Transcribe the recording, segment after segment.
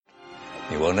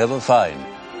You will never find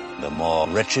the more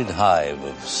wretched hive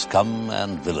of scum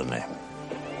and villainy.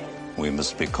 We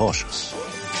must be cautious.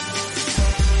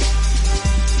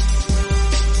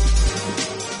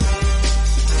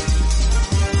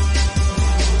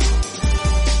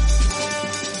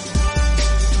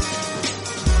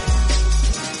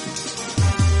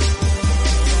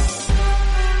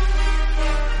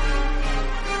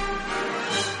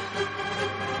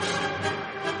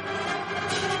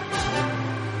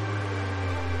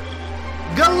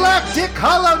 Galactic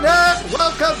HoloNet,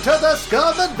 welcome to the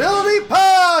Scum and Villainy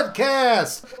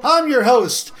Podcast. I'm your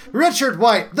host, Richard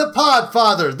White, the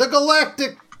Podfather, the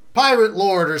Galactic Pirate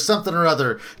Lord, or something or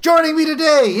other. Joining me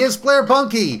today is Blair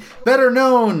Bunky, better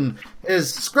known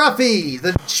as Scruffy,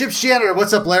 the ship's janitor.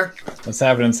 What's up, Blair? What's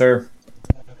happening, sir?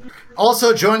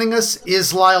 Also joining us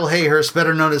is Lyle Hayhurst,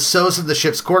 better known as Sosa, the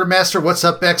ship's quartermaster. What's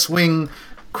up, X-Wing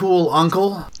cool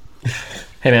uncle?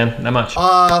 Hey, man, not much.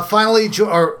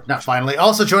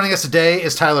 Also joining us today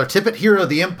is Tyler Tippett, hero of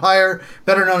the Empire,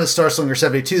 better known as Starslinger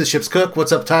 72, the ship's cook.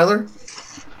 What's up, Tyler?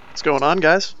 What's going on,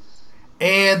 guys?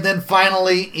 And then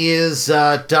finally is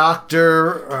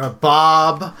Dr.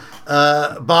 Bob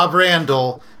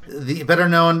Randall, better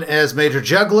known as Major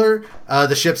Juggler,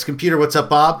 the ship's computer. What's up,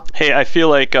 Bob? Hey, I feel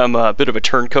like I'm a bit of a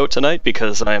turncoat tonight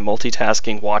because I am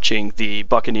multitasking watching the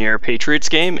Buccaneer-Patriots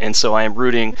game, and so I am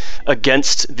rooting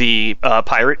against the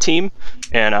Pirate team,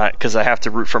 and because I have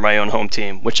to root for my own home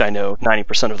team, which I know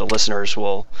 90% of the listeners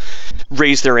will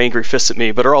raise their angry fists at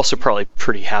me, but are also probably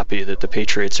pretty happy that the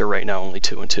Patriots are right now only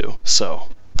 2-2. So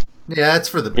yeah, it's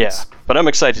for the best. Yeah, but I'm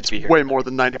excited to be here. Way more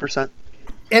than 90%.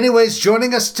 Anyways,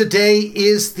 joining us today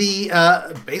is the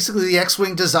basically the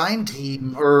X-Wing design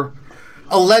team, or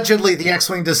allegedly the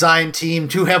X-Wing design team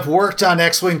to have worked on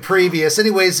X-Wing previous.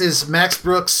 Anyways, is Frank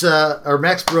Brooks,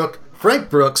 the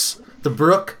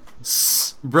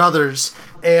Brooks brothers.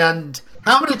 And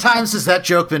how many times has that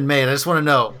joke been made? I just want to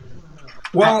know.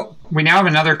 Well, we now have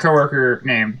another coworker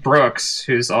named Brooks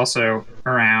who's also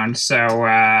around, so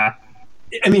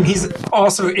I mean, he's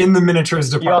also in the miniatures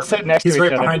department. You all sit next to he's each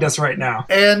right other. behind us right now.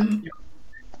 And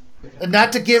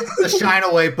not to give the shine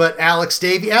away, but Alex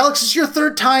Davey. Alex, is your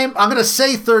third time? I'm going to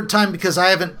say third time because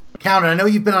I haven't counted. I know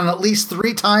you've been on at least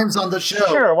 3 times on the show.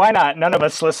 Sure, why not? None of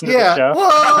us listen to the show.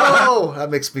 Whoa!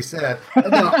 That makes me sad.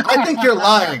 No, I think you're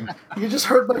lying. You just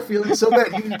hurt my feelings so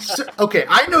bad. Okay,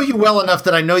 I know you well enough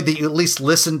that I know that you at least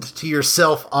listened to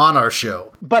yourself on our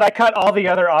show. But I cut all the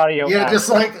other audio. Yeah, back. just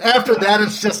like after that,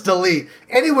 it's just delete.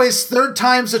 Anyways, third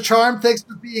time's a charm. Thanks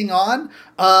for being on.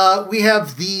 We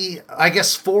have the, I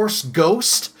guess, Force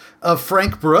Ghost of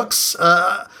Frank Brooks.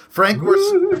 Frank,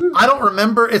 I don't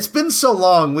remember. It's been so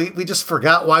long. We just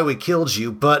forgot why we killed you.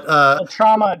 But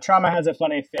trauma has a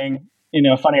funny thing,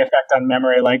 funny effect on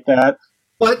memory like that.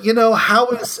 But how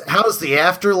is the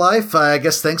afterlife? I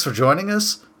guess thanks for joining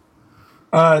us.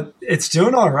 It's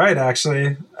doing all right,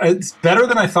 actually. It's better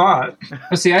than I thought.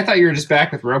 Oh, see, I thought you were just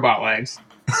back with robot legs.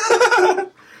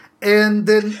 And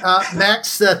then,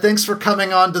 Max, thanks for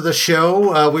coming on to the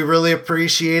show. We really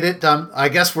appreciate it. I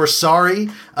guess we're sorry.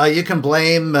 You can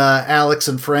blame Alex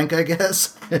and Frank, I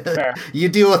guess. You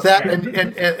deal with that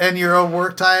and your own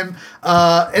work time.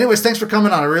 Anyways, thanks for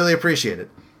coming on. I really appreciate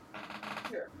it.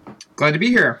 Glad to be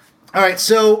here. All right,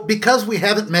 so because we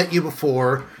haven't met you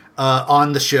before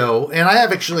on the show, and I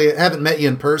haven't met you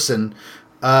in person,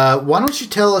 why don't you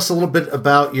tell us a little bit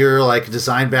about your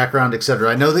design background,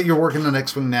 etc. I know that you're working on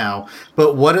X-Wing now,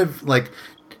 but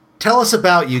tell us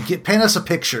about you. Paint us a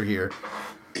picture here.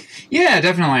 Yeah,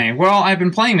 definitely. Well, I've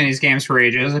been playing minis games for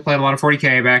ages. I played a lot of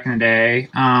 40K back in the day.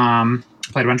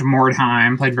 Played a bunch of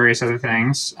Mordheim, played various other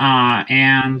things.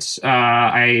 And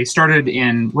I started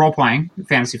in role-playing,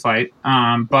 Fantasy Flight.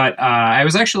 But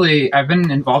I've been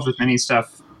involved with mini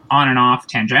stuff on and off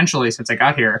tangentially since I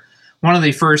got here. One of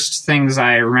the first things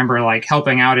I remember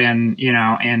helping out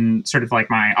in sort of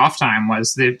my off time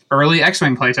was the early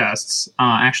X-Wing playtests,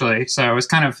 actually. So it was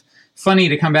kind of funny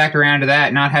to come back around to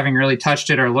that, not having really touched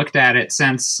it or looked at it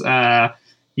since, the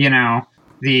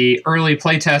early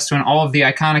playtest when all of the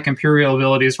iconic Imperial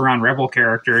abilities were on Rebel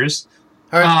characters.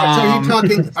 All right, so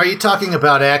are you talking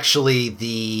about actually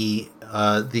the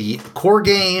core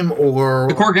game or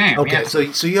the core game? Okay,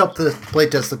 yeah. so you helped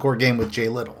playtest the core game with Jay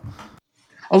Little.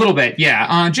 A little bit,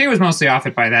 yeah. Jay was mostly off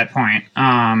it by that point.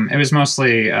 It was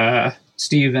mostly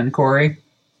Steve and Corey.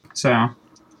 So,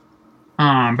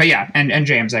 but yeah, and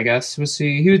James, I guess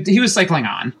he was cycling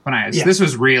on when I was. Yeah. This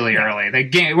was really early. The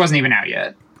game, it wasn't even out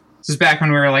yet. This is back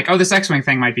when we were like, oh, this X-Wing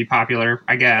thing might be popular,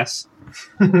 I guess.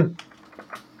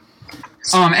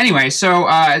 Anyway, so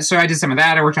I did some of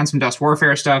that. I worked on some Dust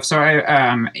Warfare stuff. So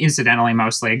I, incidentally,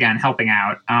 mostly, again, helping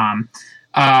out.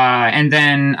 And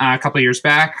then a couple of years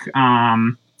back,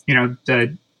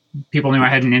 the people knew I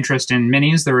had an interest in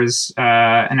minis. There was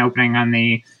an opening on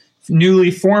the newly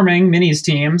forming minis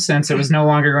team, since it was no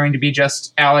longer going to be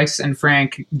just Alex and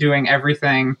Frank doing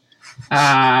everything,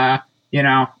 all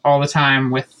the time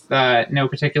with no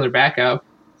particular backup.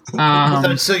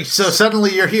 So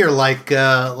suddenly you're here, like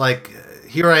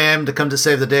here I am to come to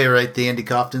save the day, right? The Andy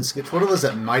Kaufman sketch. What was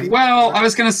that, Mighty? Well, I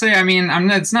was gonna say,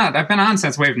 it's not. I've been on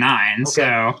since Wave 9,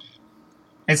 so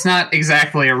it's not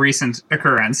exactly a recent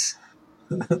occurrence.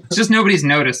 It's just nobody's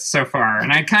noticed so far,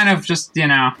 and I kind of just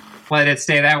let it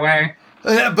stay that way.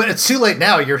 But it's too late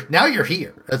now. You're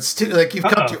here. It's too you've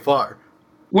come too far.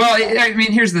 Well,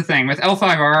 here's the thing. With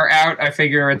L5R out, I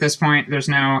figure at this point there's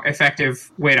no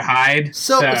effective way to hide.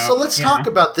 So let's talk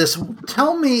about this.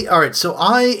 Tell me, all right, so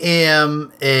I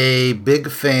am a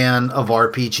big fan of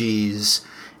RPGs,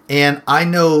 and I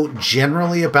know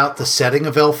generally about the setting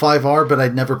of L5R, but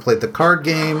I'd never played the card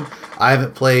game. I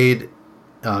haven't played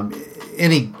I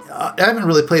haven't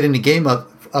really played any game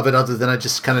of it other than I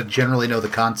just kind of generally know the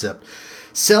concept.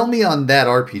 Sell me on that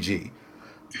RPG.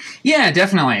 Yeah,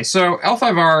 definitely. So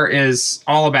L5R is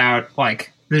all about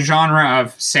the genre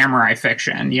of samurai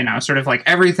fiction, sort of like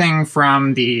everything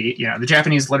from the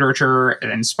Japanese literature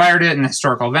that inspired it and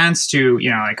historical events to,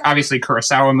 obviously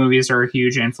Kurosawa movies are a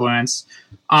huge influence.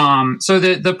 So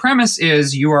the premise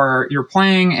is you're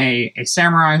playing a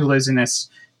samurai who lives in this,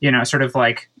 sort of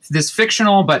like this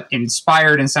fictional but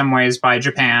inspired in some ways by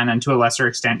Japan and to a lesser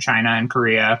extent China and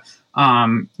Korea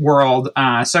world.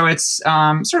 So it's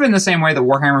sort of in the same way that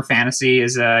Warhammer Fantasy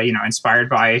is inspired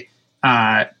by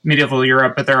medieval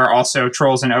Europe, but there are also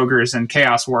trolls and ogres and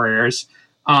chaos warriors.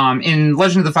 In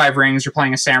Legend of the Five Rings, you're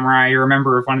playing a samurai. You're a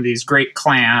member of one of these great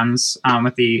clans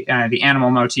with the animal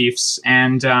motifs,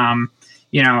 and the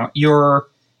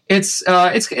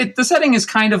setting is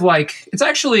kind of like, it's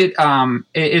actually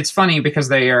it's funny because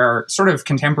they are sort of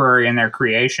contemporary in their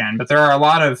creation, but there are a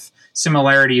lot of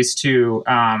similarities to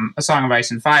A Song of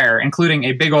Ice and Fire, including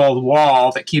a big old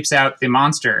wall that keeps out the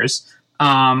monsters.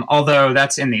 Although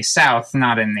that's in the south,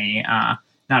 not in the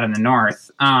north.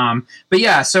 But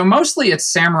yeah, so mostly it's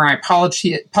samurai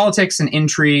politics and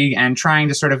intrigue, and trying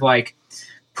to sort of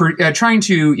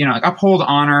uphold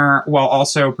honor while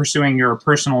also pursuing your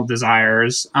personal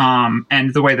desires,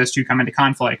 and the way those two come into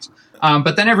conflict.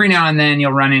 But then every now and then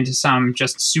you'll run into some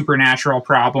just supernatural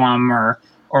problem or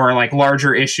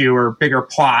larger issue or bigger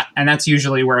plot, and that's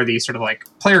usually where these sort of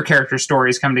player character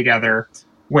stories come together,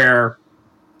 where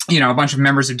a bunch of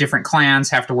members of different clans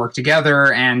have to work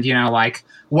together and,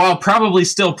 while probably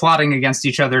still plotting against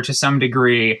each other to some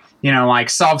degree,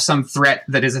 solve some threat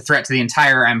that is a threat to the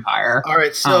entire empire. All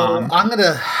right, so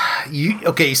so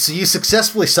you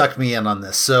successfully sucked me in on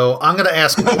this. So I'm going to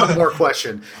ask one more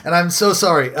question, and I'm so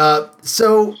sorry.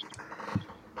 So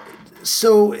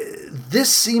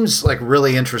this seems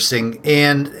really interesting,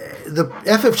 and the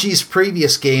FFG's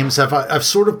previous games I've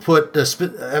sort of put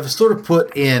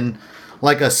in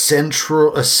a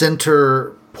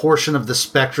center portion of the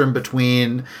spectrum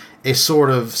between a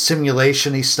sort of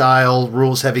simulation-y style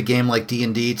rules heavy game like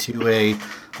D&D to a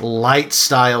light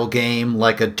style game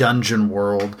like a Dungeon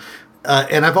World.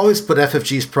 And I've always put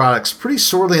FFG's products pretty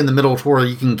sorely in the middle to where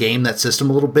you can game that system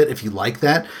a little bit if you like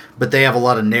that, but they have a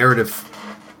lot of narrative,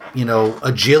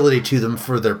 agility to them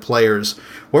for their players.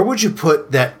 Where would you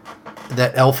put that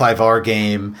L5R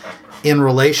game in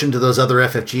relation to those other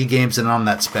FFG games and on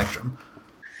that spectrum?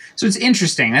 So it's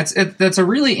interesting. That's a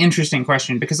really interesting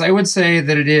question, because I would say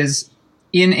that it is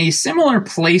in a similar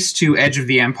place to Edge of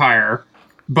the Empire,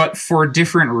 but for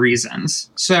different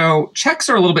reasons. So checks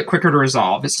are a little bit quicker to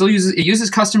resolve. It uses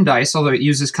custom dice, although it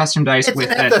uses custom dice it's with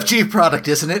an FFG product,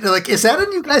 isn't it? Is that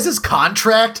in you guys'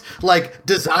 contract?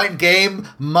 Design game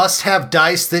must have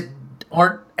dice that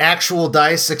aren't actual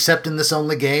dice except in this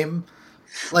only game?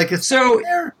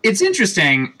 It's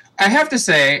interesting. I have to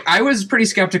say, I was pretty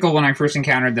skeptical when I first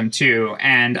encountered them too,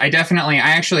 and I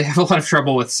actually have a lot of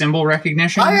trouble with symbol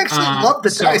recognition. I actually love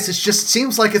the dice. It just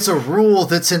seems like it's a rule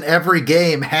that's in every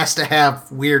game has to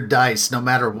have weird dice, no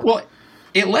matter what. Well,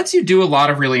 it lets you do a lot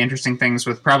of really interesting things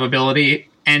with probability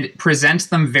and presents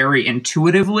them very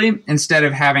intuitively, instead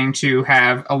of having to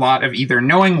have a lot of either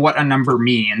knowing what a number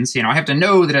means. I have to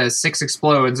know that a 6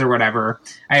 explodes or whatever.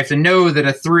 I have to know that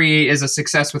a 3 is a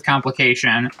success with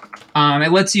complication.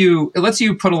 It lets you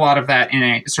put a lot of that in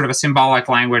a sort of a symbolic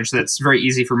language that's very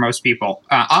easy for most people.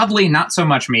 Oddly, not so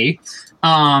much me.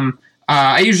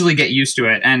 I usually get used to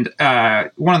it, and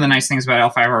one of the nice things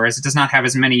about L5R is it does not have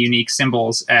as many unique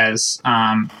symbols as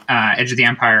Edge of the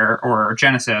Empire or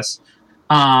Genesis.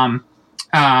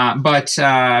 But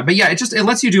yeah, it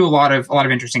lets you do a lot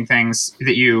of interesting things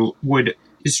that you would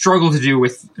struggle to do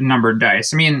with numbered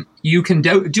dice. I mean, you can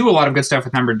do a lot of good stuff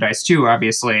with numbered dice too,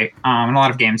 obviously, and a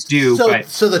lot of games do.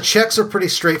 So the checks are pretty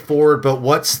straightforward, but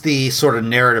what's the sort of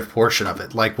narrative portion of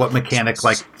it? Like, what mechanic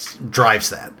drives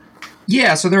that?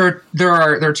 Yeah, so there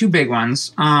are two big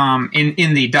ones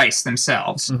in the dice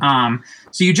themselves. Mm-hmm.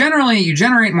 So you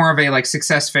generate more of a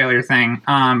success failure thing.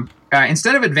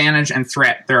 Instead of advantage and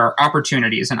threat, there are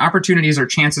opportunities, and opportunities are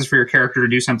chances for your character to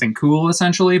do something cool,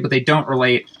 essentially, but they don't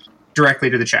relate directly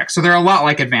to the check. So they're a lot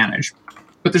like advantage,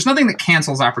 but there's nothing that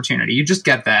cancels opportunity. You just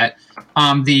get that.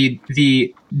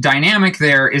 The dynamic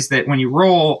there is that when you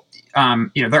roll,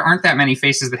 there aren't that many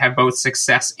faces that have both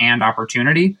success and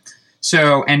opportunity.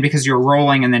 So, and because you're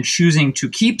rolling and then choosing to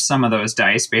keep some of those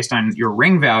dice based on your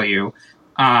ring value,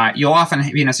 you'll often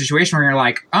be in a situation where you're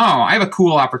like, oh, I have a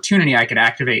cool opportunity I could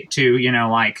activate to,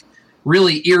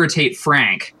 really irritate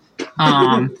Frank.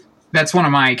 That's one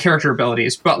of my character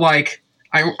abilities. But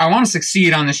I want to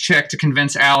succeed on this check to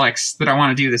convince Alex that I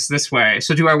want to do this way.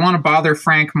 So do I want to bother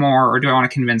Frank more, or do I want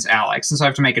to convince Alex? And so I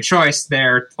have to make a choice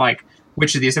there,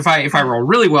 which of these. If I roll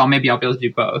really well, maybe I'll be able to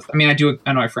do both. I mean, I do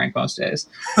annoy Frank most days.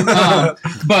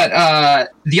 But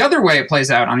the other way it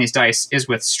plays out on these dice is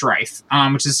with strife,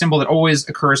 which is a symbol that always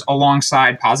occurs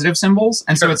alongside positive symbols.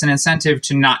 And so it's an incentive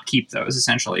to not keep those,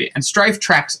 essentially. And strife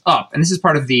tracks up. And this is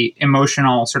part of the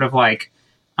emotional sort of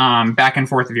back and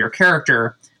forth of your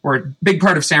character, where a big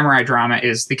part of samurai drama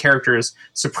is the characters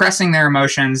suppressing their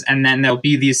emotions, and then there'll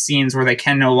be these scenes where they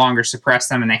can no longer suppress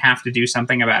them and they have to do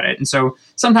something about it. And so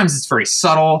sometimes it's very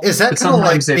subtle. Is that kind of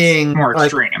like being more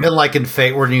extreme? Like in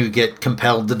Fate, when you get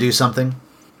compelled to do something?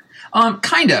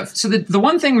 Kind of. So the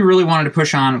one thing we really wanted to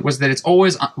push on was that it's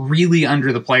always really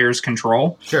under the player's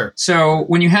control. Sure. So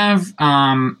when you have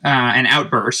an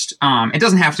outburst, it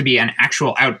doesn't have to be an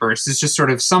actual outburst. It's just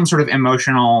sort of some sort of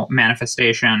emotional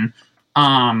manifestation.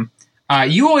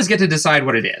 You always get to decide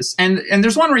what it is. And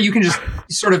there's one where you can just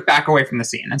sort of back away from the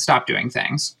scene and stop doing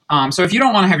things. So if you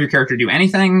don't want to have your character do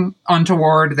anything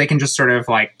untoward, they can just sort of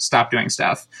stop doing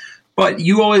stuff. But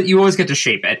you always get to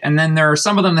shape it. And then there are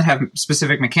some of them that have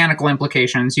specific mechanical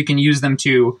implications. You can use them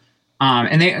to,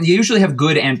 and they usually have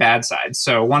good and bad sides.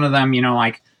 So one of them,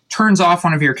 turns off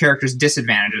one of your character's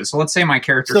disadvantages. So let's say my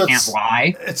character can't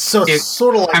lie. It's sort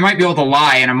of like, I might be able to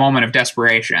lie in a moment of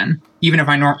desperation, even if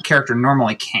my character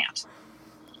normally can't.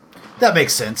 That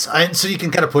makes sense. So you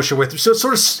can kind of push it with. So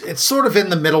it's sort of in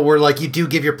the middle where you do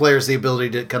give your players the ability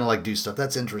to kind of do stuff.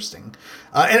 That's interesting.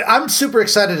 And I'm super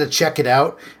excited to check it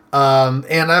out.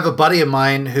 And I have a buddy of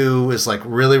mine who is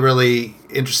really, really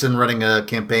interested in running a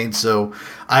campaign. So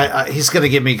he's going to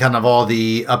give me kind of all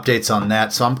the updates on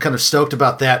that. So I'm kind of stoked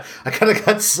about that.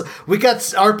 We got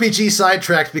RPG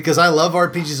sidetracked because I love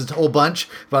RPGs a whole bunch,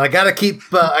 but I got to keep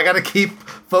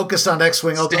focused on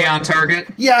X-Wing. Stay on target.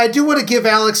 Yeah, I do want to give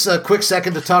Alex a quick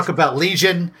second to talk about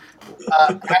Legion.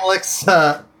 Alex,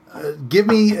 give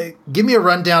me a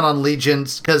rundown on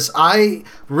Legions, because I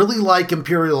really like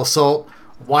Imperial Assault.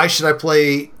 Why should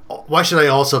I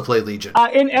also play Legion?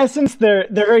 In essence, they're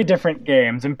very different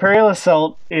games. Imperial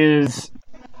Assault is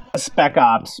a Spec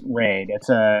Ops raid. It's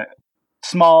a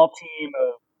small team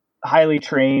of highly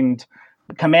trained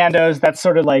commandos. That's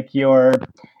sort of like your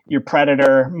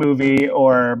Predator movie,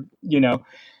 or a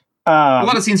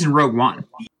lot of scenes in Rogue One.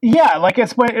 Yeah,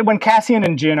 it's when Cassian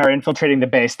and Jyn are infiltrating the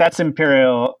base. That's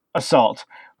Imperial Assault.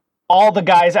 All the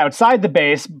guys outside the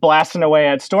base blasting away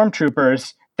at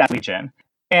stormtroopers. That's Legion.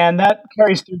 And that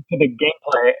carries through to the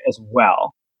gameplay as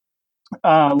well.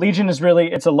 Legion is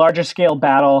it's a larger scale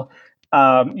battle.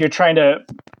 You're trying to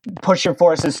push your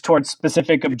forces towards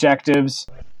specific objectives.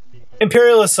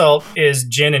 Imperial Assault is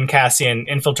Jyn and Cassian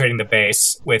infiltrating the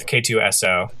base with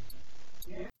K2SO.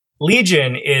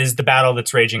 Legion is the battle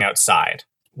that's raging outside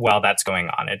while that's going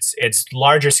on. It's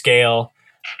larger scale.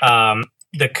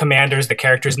 The commanders, the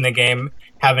characters in the game,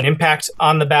 have an impact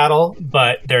on the battle,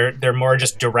 but they're more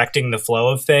just directing the flow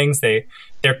of things.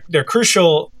 They're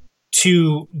crucial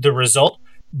to the result,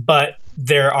 but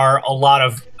there are a lot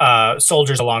of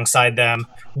soldiers alongside them,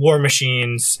 war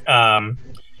machines.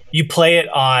 You play it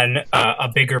on a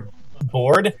bigger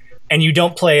board, and you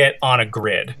don't play it on a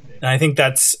grid. And I think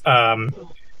that's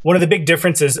one of the big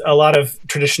differences. A lot of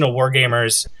traditional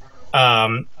wargamers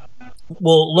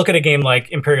will look at a game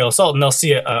like Imperial Assault, and they'll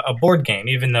see a board game,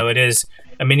 even though it is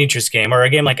a miniatures game, or a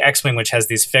game like X-Wing, which has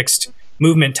these fixed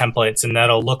movement templates, and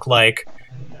that'll look like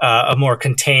a more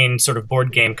contained sort of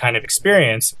board game kind of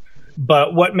experience.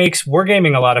 But what makes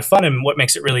wargaming a lot of fun and what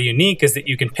makes it really unique is that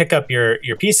you can pick up your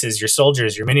pieces, your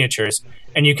soldiers, your miniatures,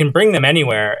 and you can bring them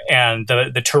anywhere. And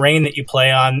the terrain that you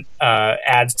play on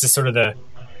adds to sort of the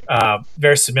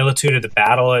verisimilitude of the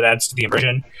battle. It adds to the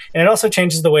immersion. And it also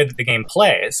changes the way that the game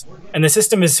plays. And the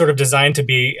system is sort of designed to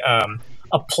be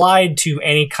applied to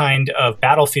any kind of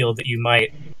battlefield that you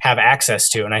might have access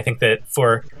to. And I think that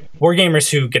for wargamers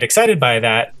who get excited by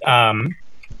that,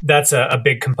 that's a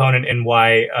big component in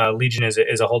why Legion is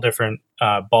a whole different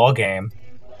ball game.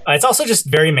 It's also just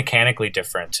very mechanically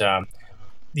different.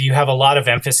 You have a lot of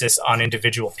emphasis on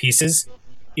individual pieces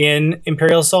in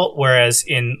Imperial Assault, whereas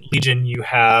in Legion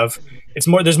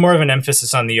there's more of an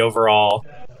emphasis on the overall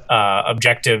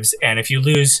objectives. And if you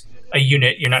lose a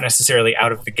unit, you're not necessarily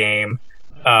out of the game.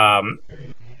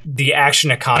 The action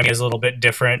economy is a little bit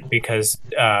different because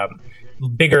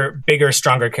bigger,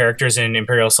 stronger characters in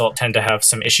Imperial Assault tend to have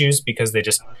some issues because they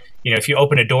just, if you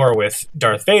open a door with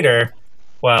Darth Vader,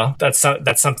 well, that's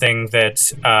something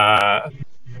that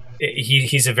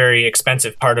he's a very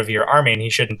expensive part of your army, and he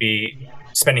shouldn't be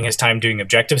spending his time doing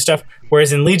objective stuff.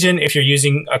 Whereas in Legion, if you're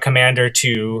using a commander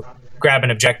to grab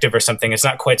an objective or something, it's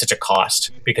not quite such a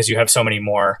cost because you have so many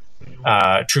more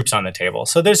troops on the table.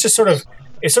 So there's just sort of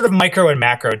micro and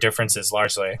macro differences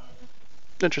largely.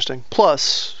 Interesting.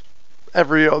 Plus,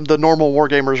 the normal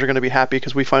wargamers are going to be happy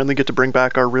because we finally get to bring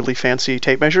back our really fancy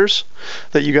tape measures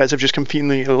that you guys have just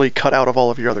conveniently cut out of all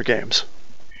of your other games.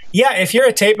 Yeah, if you're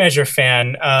a tape measure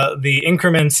fan, the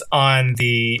increments on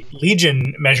the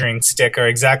Legion measuring stick are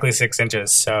exactly 6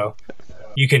 inches. So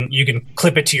you can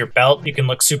clip it to your belt. You can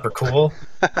look super cool.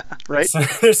 Right? So,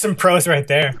 there's some pros right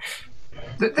there.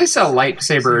 They sell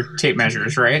lightsaber tape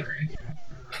measures, right?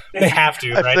 They have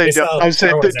to, right? I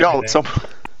said they don't. So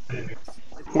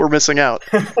we're missing out.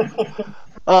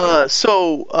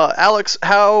 So, Alex,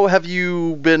 how have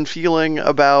you been feeling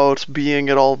about being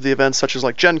at all of the events such as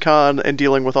like Gen Con and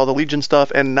dealing with all the Legion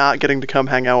stuff and not getting to come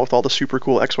hang out with all the super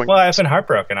cool X-Wing? Well, I've been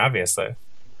heartbroken, obviously.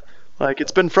 Like,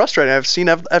 it's been frustrating. I've seen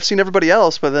everybody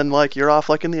else, but then like you're off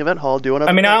like in the event hall doing.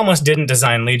 I mean, I almost didn't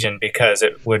design Legion because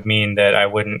it would mean that I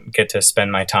wouldn't get to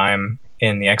spend my time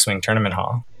in the X-Wing tournament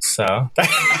hall. So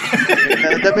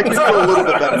that makes me feel a little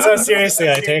bit better. So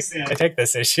seriously, I take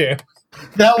this issue.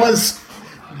 That was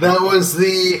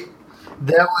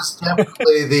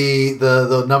definitely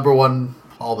the number one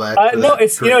fallback. No,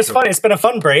 it's funny. It's been a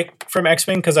fun break from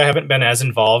X-Wing because I haven't been as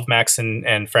involved. Max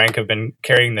and Frank have been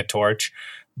carrying the torch,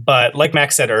 but like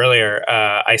Max said earlier,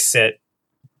 I sit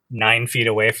 9 feet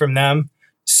away from them,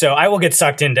 so I will get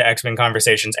sucked into X-Wing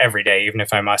conversations every day, even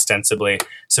if I'm ostensibly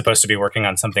supposed to be working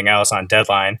on something else on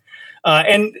deadline.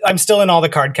 And I'm still in all the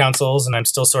card councils, and I'm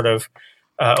still sort of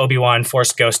Obi-Wan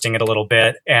force ghosting it a little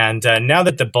bit. And now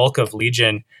that the bulk of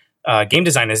Legion game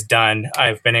design is done,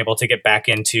 I've been able to get back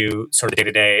into sort of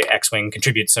day-to-day X-Wing,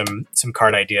 contribute some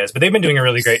card ideas. But they've been doing a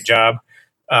really great job.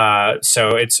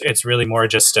 So it's really more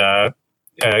just I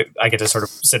get to sort of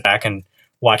sit back and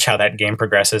watch how that game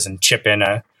progresses and chip in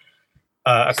a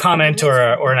comment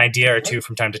or an idea or two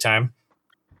from time to time.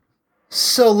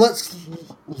 So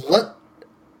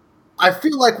I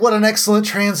feel like what an excellent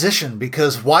transition,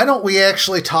 because why don't we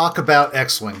actually talk about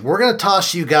X-Wing? We're going to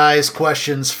toss you guys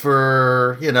questions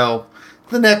for,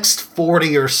 the next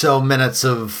 40 or so minutes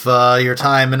of your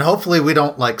time, and hopefully we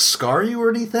don't scar you or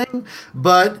anything,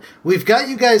 but we've got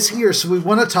you guys here, so we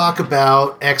want to talk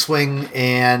about X-Wing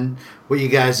and what you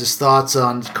guys' thoughts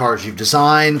on cards you've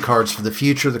designed, cards for the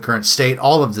future, the current state,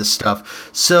 all of this stuff.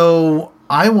 So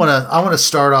I want to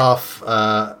start off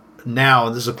now,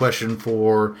 and this is a question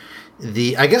for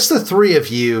the three of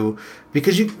you,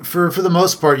 because for the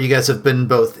most part, you guys have been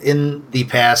both in the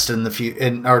past and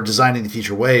and are designing the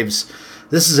future waves.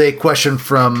 This is a question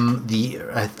from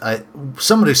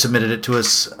someone who submitted it to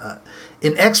us.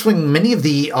 In X-Wing, many of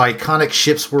the iconic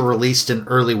ships were released in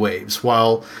early waves,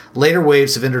 while later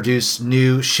waves have introduced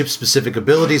new ship-specific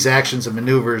abilities, actions, and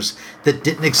maneuvers that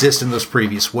didn't exist in those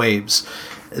previous waves.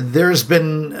 This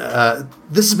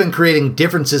has been creating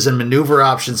differences in maneuver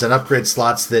options and upgrade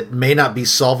slots that may not be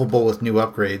solvable with new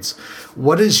upgrades.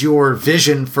 What is your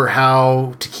vision for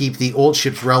how to keep the old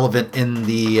ships relevant in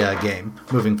the game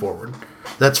moving forward?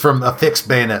 That's from a fixed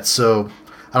bayonet, so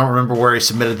I don't remember where he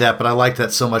submitted that, but I like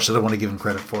that so much that I want to give him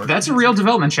credit for it. That's a real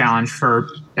development challenge for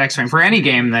X-Wing, for any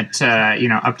game that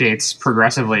updates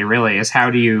progressively. Really, is how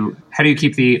do you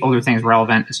keep the older things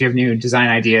relevant? As you have new design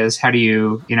ideas, how do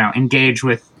you engage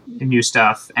with new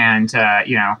stuff, and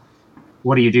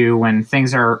what do you do when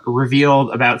things are revealed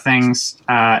about things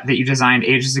that you designed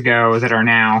ages ago that are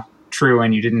now true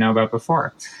and you didn't know about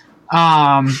before?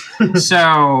 It's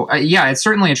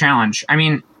certainly a challenge. I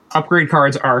mean, upgrade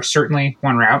cards are certainly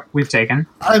one route we've taken.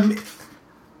 I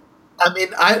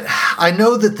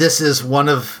know that this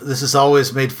is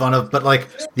always made fun of, but like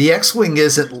the X-Wing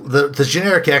isn't the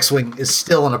generic X-Wing is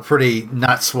still in a pretty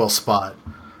not swell spot.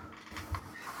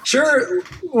 Sure,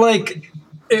 like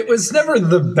it was never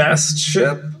the best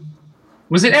ship.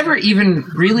 Was it ever even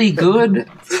really good?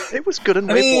 It was good in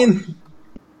Wave 1.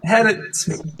 Had it...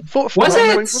 Was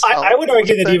it? I would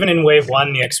argue that even in Wave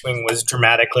 1, the X-Wing was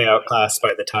dramatically outclassed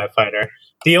by the TIE Fighter.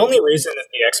 The only reason that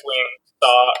the X-Wing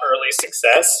saw early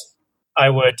success, I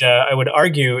would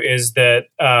argue, is that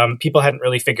people hadn't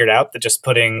really figured out that just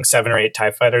putting 7 or 8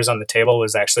 TIE Fighters on the table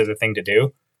was actually the thing to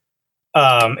do.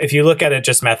 If you look at it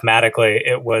just mathematically,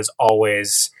 it was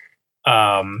always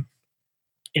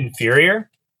inferior,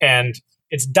 and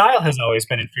its dial has always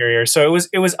been inferior. So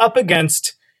it was up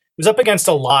against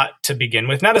a lot to begin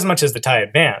with, not as much as the TIE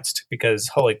Advanced, because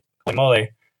holy moly,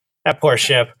 that poor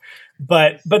ship.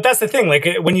 But that's the thing. Like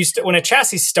when a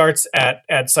chassis starts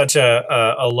at such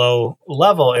a low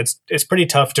level, it's pretty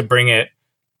tough to bring it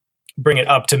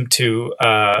up to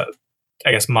I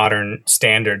guess modern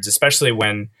standards, especially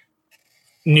when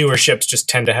newer ships just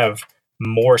tend to have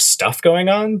more stuff going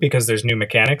on because there's new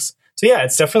mechanics. So yeah,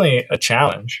 it's definitely a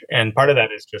challenge, and part of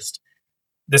that is just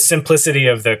the simplicity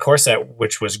of the core set,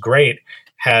 which was great,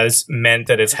 has meant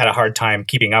that it's had a hard time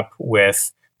keeping up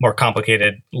with more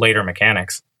complicated later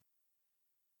mechanics.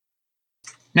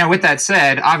 Now, with that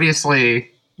said, obviously,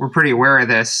 we're pretty aware of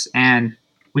this, and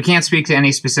we can't speak to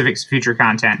any specifics of future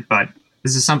content, but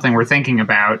this is something we're thinking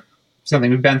about,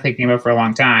 something we've been thinking about for a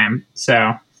long time,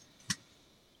 so...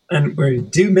 And we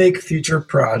do make future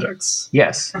projects.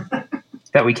 Yes,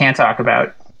 that we can't talk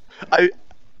about.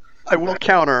 I will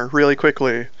counter really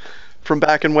quickly. From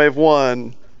back in Wave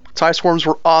 1, TIE Swarms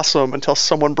were awesome until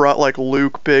someone brought like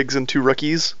Luke, Biggs, and 2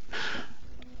 rookies.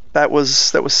 That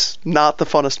was not the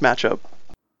funnest matchup.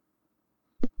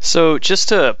 So just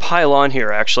to pile on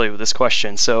here, actually, with this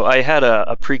question. So I had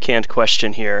a pre-canned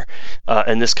question here,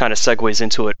 and this kind of segues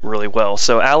into it really well.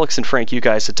 So Alex and Frank, you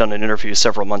guys had done an interview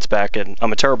several months back, and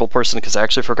I'm a terrible person because I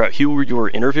actually forgot who you were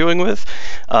interviewing with,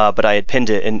 but I had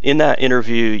pinned it. And in that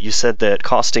interview, you said that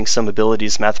costing some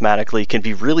abilities mathematically can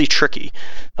be really tricky.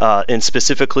 And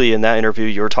specifically in that interview,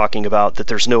 you were talking about that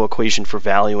there's no equation for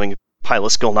valuing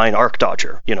Pilot Skill 9 Arc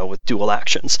Dodger, with dual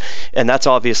actions. And that's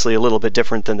obviously a little bit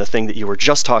different than the thing that you were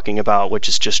just talking about, which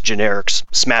is just generics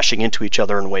smashing into each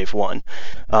other in Wave 1.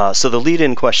 So the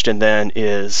lead-in question then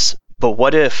is, but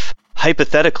what if,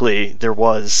 hypothetically, there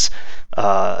was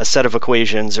a set of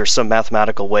equations or some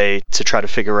mathematical way to try to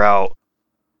figure out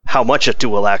how much a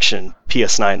dual action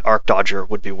PS9 Arc Dodger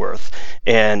would be worth,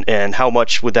 and how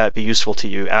much would that be useful to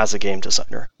you as a game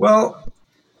designer? Well,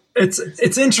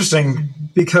 it's interesting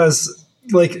because,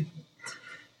 like,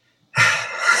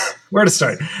 where to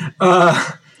start?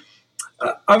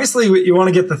 Obviously, you want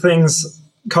to get the things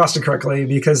costed correctly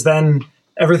because then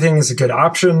everything is a good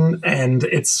option and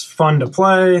it's fun to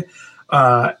play.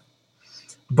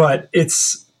 But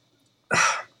it's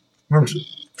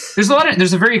there's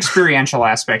a very experiential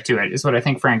aspect to it, is what I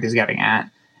think Frank is getting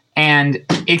at, and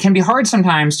it can be hard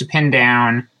sometimes to pin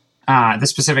down the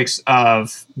specifics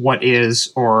of what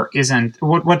is or isn't,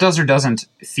 what does or doesn't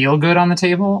feel good on the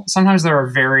table. Sometimes there are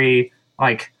very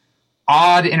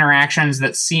odd interactions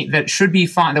that should be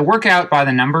fun, that work out by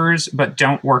the numbers, but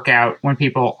don't work out when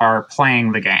people are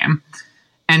playing the game.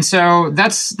 And so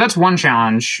that's one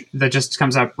challenge that just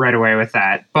comes up right away with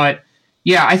that. But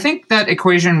yeah, I think that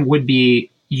equation would be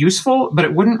useful, but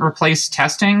it wouldn't replace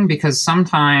testing, because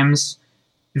sometimes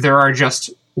there are just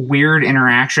weird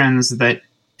interactions that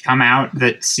come out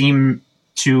that seem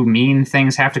to mean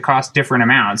things have to cost different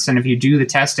amounts. And if you do the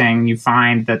testing, you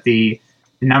find that the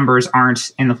numbers aren't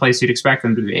in the place you'd expect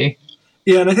them to be.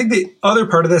 Yeah, and I think the other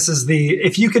part of this is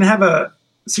if you can have a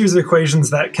series of equations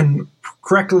that can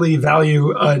correctly value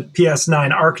a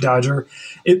PS9 Arc Dodger,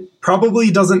 it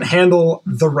probably doesn't handle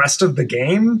the rest of the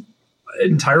game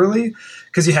entirely,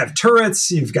 because you have turrets,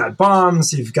 you've got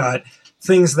bombs, you've got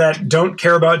things that don't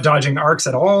care about dodging arcs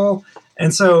at all.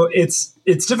 And so it's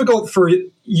difficult for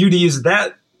you to use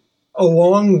that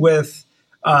along with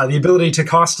the ability to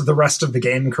cost the rest of the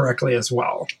game correctly as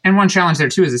well. And one challenge there,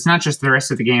 too, is it's not just the rest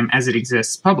of the game as it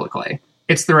exists publicly.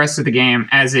 It's the rest of the game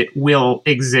as it will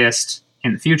exist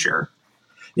in the future.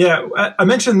 Yeah, I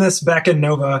mentioned this back in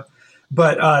Nova,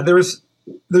 but there's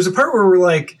a part where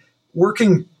we're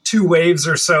working 2 waves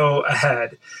or so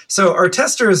ahead. So our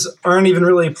testers aren't even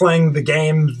really playing the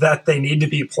game that they need to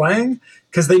be playing,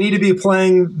 because they need to be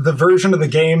playing the version of the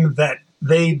game that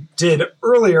they did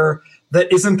earlier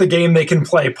that isn't the game they can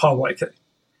play public.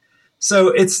 So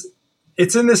it's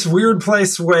in this weird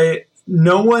place where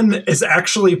no one is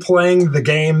actually playing the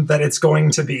game that it's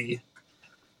going to be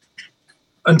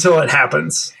until it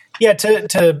happens. Yeah,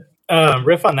 to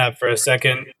riff on that for a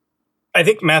second, I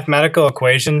think mathematical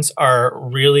equations are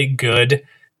really good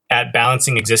at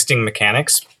balancing existing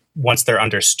mechanics once they're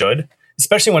understood,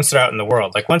 especially once they're out in the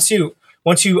world. Like once you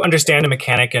understand a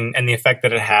mechanic and the effect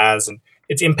that it has and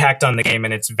its impact on the game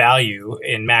and its value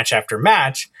in match after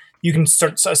match, you can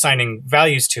start assigning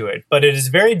values to it. But it is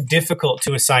very difficult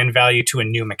to assign value to a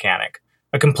new mechanic,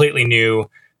 a completely new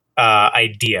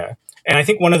idea. And I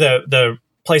think one of the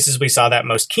places we saw that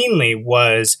most keenly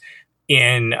was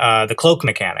in the cloak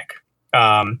mechanic.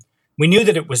 We knew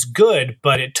that it was good,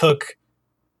 but it took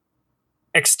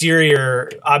exterior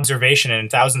observation and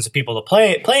thousands of people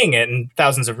playing it and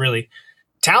thousands of really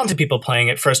talented people playing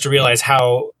it for us to realize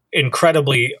how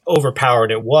incredibly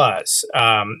overpowered it was.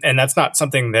 And that's not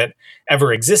something that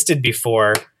ever existed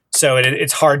before. So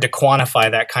it's hard to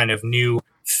quantify that kind of new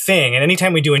thing. And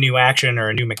anytime we do a new action or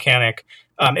a new mechanic,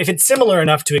 if it's similar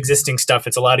enough to existing stuff,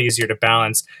 it's a lot easier to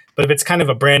balance. But if it's kind of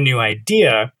a brand new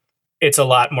idea, it's a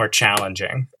lot more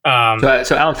challenging.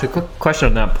 So Alex, a quick question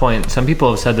on that point. Some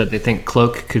people have said that they think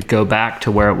Cloak could go back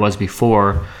to where it was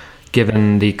before,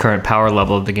 given the current power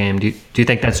level of the game. Do you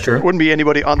think that's true? Wouldn't be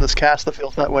anybody on this cast that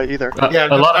feels that way either. Yeah,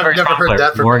 a lot of I've never heard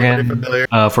that from Morgan, familiar.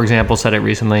 for example, said it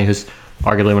recently, who's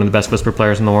arguably one of the best Whisper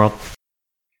players in the world.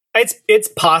 It's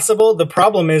possible. The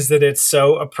problem is that it's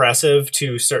so oppressive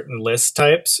to certain list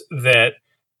types that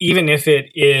even if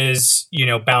it is,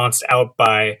 balanced out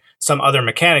by some other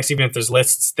mechanics, even if there's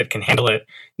lists that can handle it,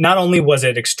 not only was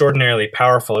it extraordinarily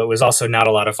powerful, it was also not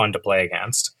a lot of fun to play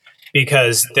against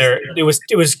because it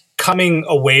was coming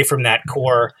away from that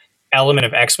core element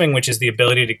of X-Wing, which is the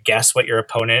ability to guess what your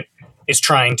opponent is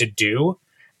trying to do.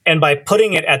 And by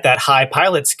putting it at that high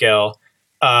pilot skill,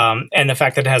 and the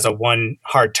fact that it has a one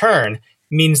hard turn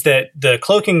means that the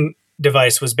cloaking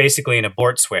device was basically an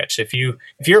abort switch. If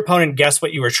your opponent guessed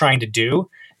what you were trying to do,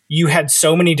 you had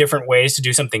so many different ways to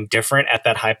do something different at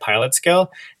that high pilot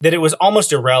skill that it was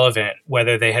almost irrelevant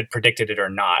whether they had predicted it or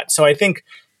not. So I think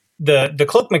the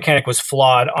cloak mechanic was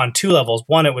flawed on two levels.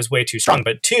 One, it was way too strong,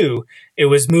 but two, it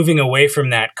was moving away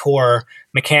from that core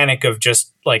mechanic of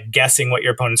just like guessing what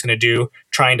your opponent's going to do,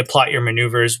 trying to plot your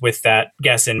maneuvers with that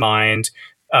guess in mind,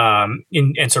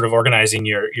 and sort of organizing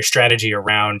your strategy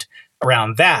around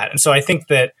that. And so I think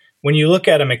that when you look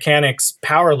at a mechanic's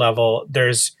power level,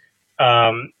 there's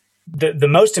the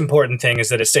most important thing is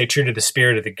that it stay true to the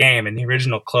spirit of the game, and the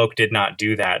original Cloak did not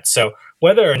do that. So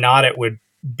whether or not it would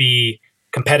be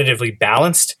competitively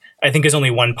balanced, I think is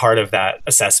only one part of that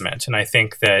assessment. And I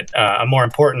think that a more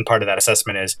important part of that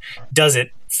assessment is, does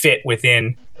it fit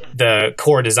within the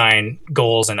core design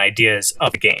goals and ideas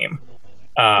of the game?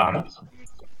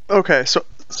 Okay,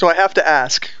 so I have to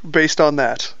ask based on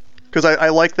that, because I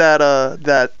like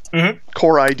that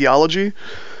core ideology,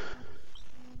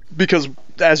 because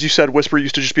as you said, Whisper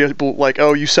used to just be like,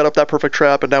 oh, you set up that perfect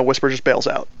trap, and now Whisper just bails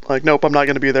out. Like, nope, I'm not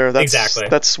going to be there. Exactly.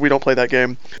 We don't play that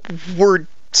game. We're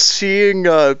seeing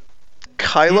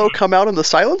Kylo come out in the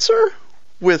silencer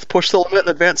with push the limit and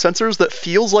advanced sensors that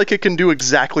feels like it can do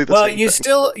exactly the same thing.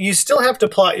 Well, you still have to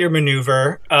plot your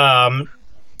maneuver, and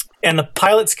the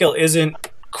pilot skill isn't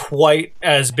quite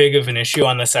as big of an issue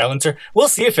on the silencer. We'll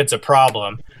see if it's a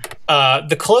problem.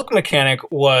 The cloak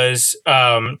mechanic was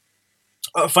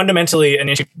fundamentally an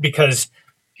issue because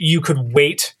you could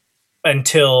wait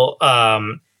until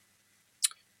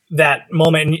that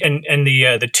moment, and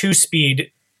the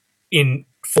 2-speed in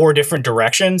 4 different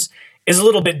directions is a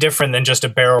little bit different than just a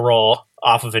barrel roll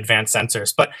off of advanced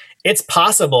sensors. But it's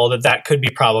possible that could be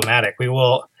problematic. We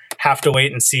will have to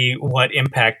wait and see what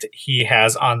impact he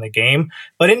has on the game.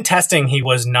 But in testing, he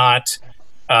was not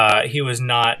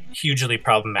hugely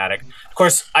problematic. Of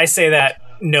course, I say that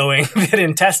knowing that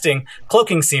in testing,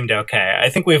 cloaking seemed okay. I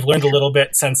think we've learned a little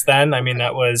bit since then. I mean,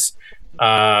 that was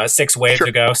 6 waves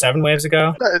ago, 7 waves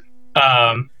ago.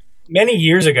 Many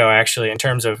years ago, actually, in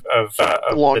terms of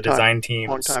the design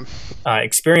team's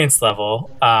experience level.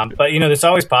 But, it's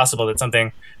always possible that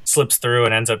something slips through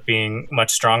and ends up being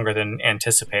much stronger than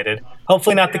anticipated.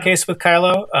 Hopefully not the case with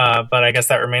Kylo, but I guess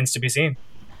that remains to be seen.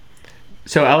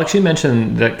 So, Alex, you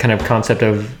mentioned the kind of concept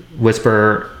of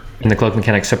Whisper in the cloak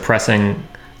mechanic suppressing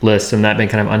lists and that being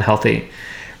kind of unhealthy.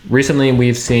 Recently,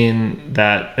 we've seen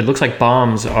that it looks like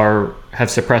bombs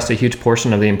have suppressed a huge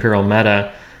portion of the Imperial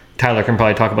meta. Tyler can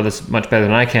probably talk about this much better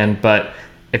than I can, but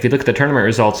if you look at the tournament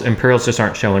results, Imperials just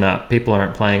aren't showing up. People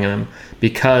aren't playing them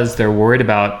because they're worried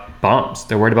about bombs.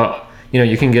 They're worried about,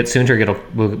 you can get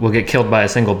Soontir will get killed by a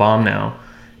single bomb now.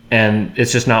 And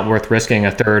it's just not worth risking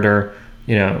a third or,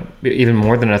 even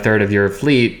more than a third of your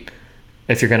fleet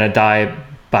if you're going to die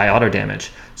by auto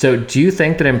damage. So do you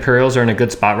think that Imperials are in a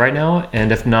good spot right now?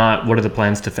 And if not, what are the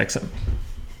plans to fix them?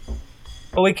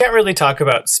 Well, we can't really talk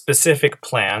about specific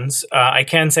plans. I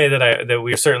can say that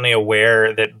we're certainly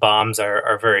aware that bombs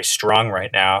are very strong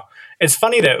right now. It's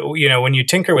funny that, when you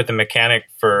tinker with the mechanic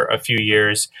for a few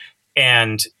years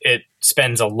and it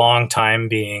spends a long time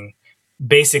being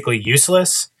basically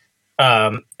useless,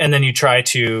 and then you try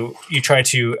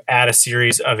to add a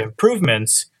series of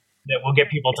improvements that will get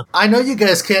people to... I know you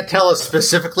guys can't tell us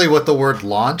specifically what the word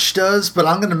launch does, but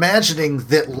I'm imagining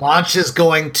that launch is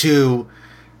going to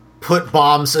put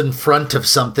bombs in front of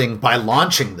something by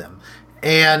launching them.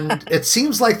 And it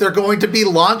seems like they're going to be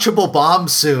launchable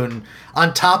bombs soon,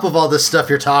 on top of all this stuff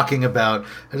you're talking about.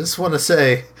 I just want to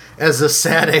say, as a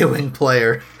sad A-Wing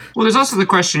player... Well, there's also the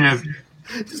question of...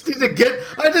 I just need to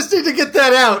get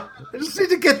that out.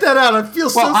 I feel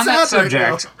so sad on that subject,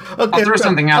 right now. Okay, I'll throw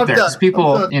something out there, because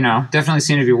people, definitely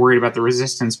seem to be worried about the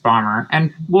resistance bomber.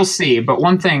 And we'll see. But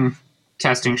one thing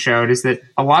testing showed is that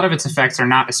a lot of its effects are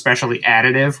not especially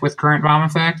additive with current bomb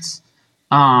effects.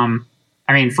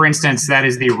 For instance, that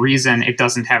is the reason it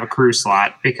doesn't have a crew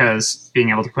slot, because being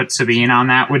able to put Sabine on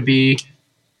that would be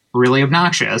really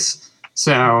obnoxious.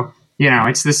 So,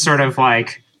 it's this sort of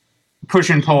like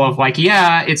push and pull of like,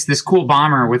 yeah, it's this cool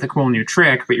bomber with a cool new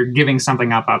trick, but you're giving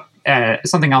something else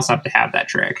up to have that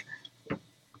trick.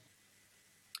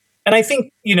 And I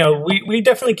think, we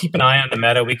definitely keep an eye on the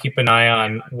meta. We keep an eye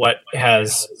on what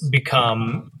has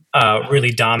become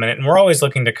really dominant. And we're always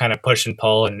looking to kind of push and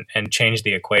pull and change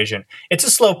the equation. It's a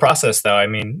slow process, though.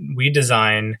 We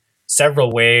design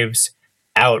several waves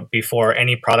out before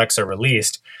any products are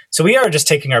released. So we are just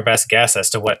taking our best guess as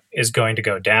to what is going to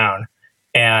go down.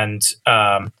 And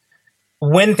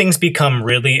when things become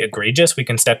really egregious, we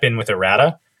can step in with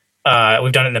errata.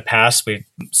 We've done it in the past. We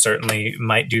certainly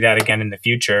might do that again in the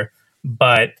future.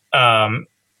 But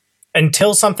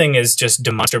until something is just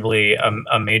demonstrably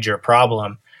a major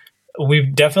problem, we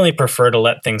definitely prefer to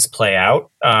let things play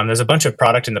out. There's a bunch of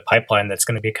product in the pipeline that's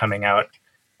going to be coming out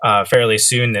fairly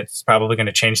soon that's probably going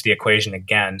to change the equation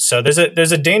again. So there's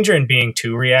a danger in being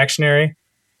too reactionary.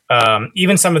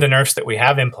 Even some of the nerfs that we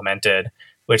have implemented,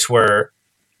 which were,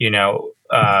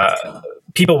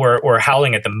 people were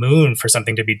howling at the moon for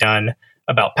something to be done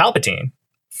about Palpatine,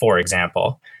 for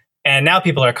example. And now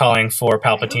people are calling for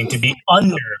Palpatine to be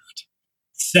unnerved.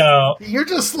 So you're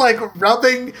just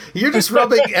rubbing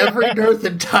every nerf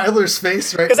in Tyler's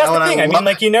face right now. Because that's the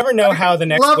thing. You never know how the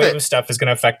next wave of stuff is going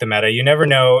to affect the meta. You never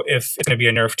know if it's going to be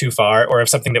a nerf too far, or if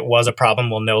something that was a problem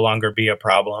will no longer be a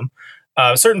problem.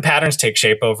 Certain patterns take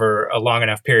shape over a long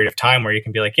enough period of time where you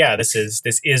can be like, yeah, this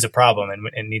is a problem and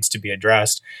it needs to be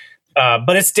addressed.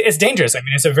 But it's dangerous.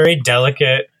 It's a very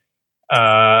delicate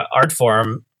art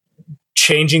form,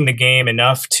 changing the game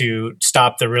enough to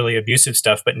stop the really abusive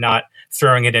stuff, but not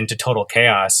throwing it into total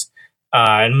chaos.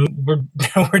 And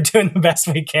we're doing the best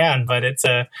we can, but it's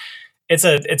a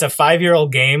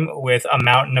 5-year-old game with a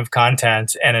mountain of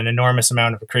content and an enormous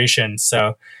amount of accretion.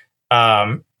 So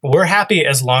we're happy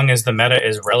as long as the meta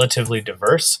is relatively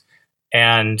diverse,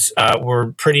 and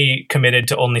we're pretty committed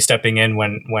to only stepping in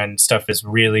when stuff is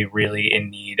really, really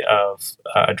in need of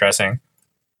addressing.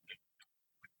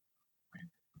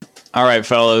 All right,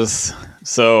 fellas.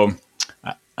 So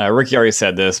Ricky already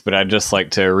said this, but I'd just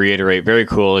like to reiterate, very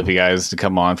cool of you guys to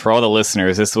come on. For all the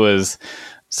listeners, this was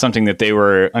something that they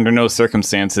were under no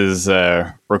circumstances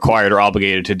required or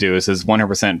obligated to do. This is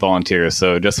 100% volunteer.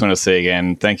 So just want to say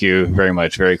again, thank you very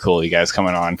much. Very cool, you guys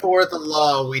coming on. For the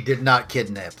law, we did not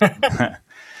kidnap.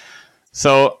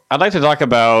 So I'd like to talk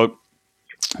about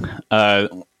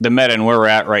the meta and where we're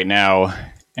at right now,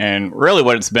 and really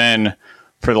what it's been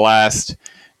for the last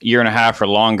year and a half or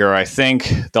longer. I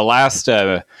think the last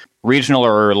regional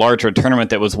or larger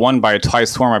tournament that was won by TIE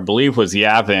Swarm, I believe, was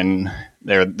Yavin.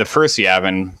 The first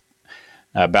Yavin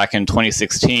back in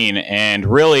 2016. And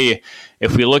really,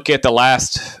 if we look at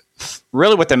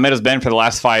really what the meta's been for the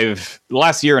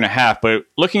last year and a half, but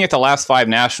looking at the last 5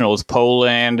 nationals,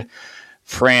 Poland,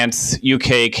 France,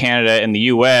 UK, Canada, and the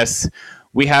US,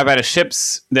 we have out of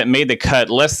ships that made the cut,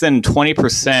 less than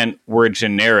 20% were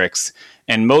generics.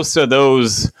 And most of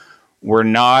those were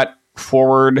not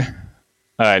forward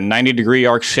 90-degree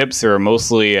arc ships. They were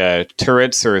mostly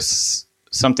turrets or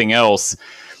something else.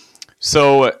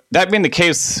 So that being the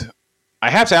case, I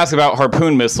have to ask about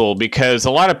Harpoon Missile, because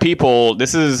a lot of people,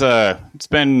 it's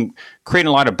been creating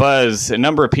a lot of buzz. A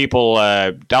number of people,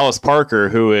 Dallas Parker,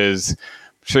 who is, I'm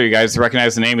sure you guys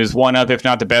recognize the name, is one of, if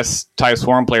not the best TIE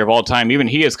Swarm player of all time. Even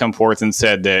he has come forth and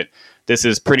said that this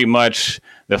is pretty much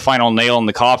the final nail in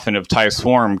the coffin of TIE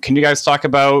Swarm. Can you guys talk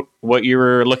about what you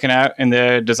were looking at in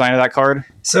the design of that card?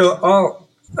 So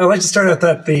I'd like to start out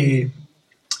that the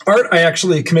art I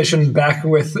actually commissioned back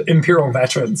with Imperial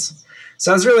Veterans.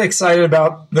 So I was really excited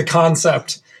about the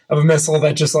concept of a missile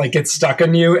that just like gets stuck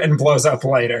in you and blows up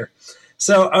later.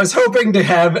 So I was hoping to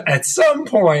have at some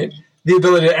point the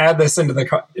ability to add this into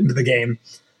the game.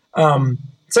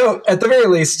 So at the very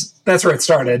least, that's where it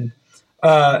started.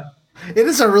 It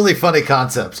is a really funny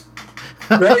concept.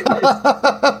 Right?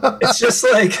 It's just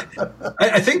like,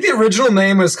 I think the original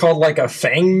name was called like a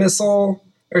Fang missile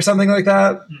or something like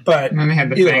that. But And then they had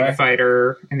the Fang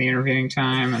fighter in the intervening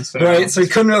time. And so, right, so you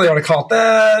couldn't really want to call it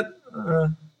that.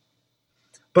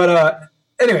 But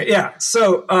anyway, yeah.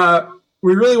 So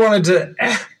we really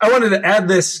I wanted to add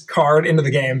this card into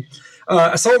the game.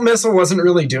 Assault Missile wasn't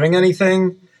really doing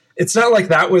anything. It's not like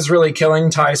that was really killing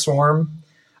TIE Swarm.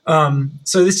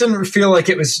 So this didn't feel like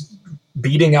it was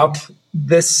beating up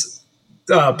this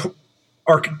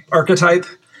archetype.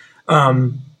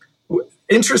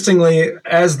 Interestingly,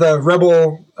 as the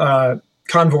Rebel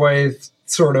convoy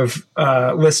sort of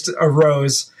list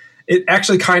arose, it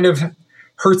actually kind of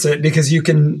hurts it because you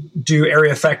can do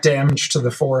area effect damage to the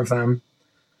 4 of them.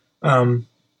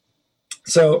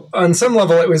 So on some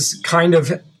level, it was kind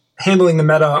of handling the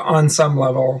meta on some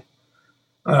level.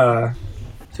 So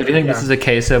do you think this is a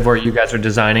case of where you guys are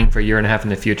designing for a year and a half in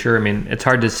the future? I mean, it's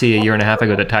hard to see a year and a half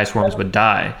ago that TIE Swarms would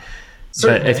die.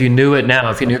 Certainly. But if you knew it now,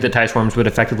 if you knew that TIE Swarms would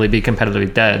effectively be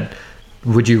competitively dead,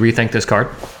 would you rethink this card?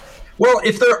 Well,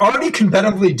 if they're already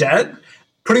competitively dead,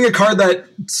 putting a card that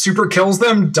super kills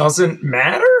them doesn't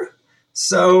matter.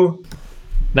 So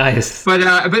nice. But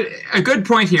a good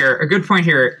point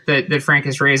here that Frank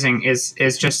is raising is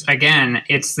just, again,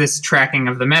 it's this tracking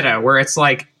of the meta where it's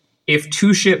like if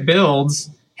 2-ship builds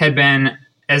had been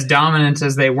as dominant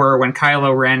as they were when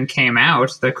Kylo Ren came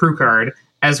out, the crew card,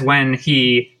 as when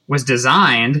he was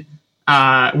designed,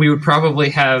 we would probably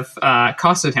have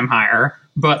costed him higher.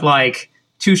 But like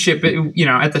 2-ship,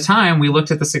 at the time we looked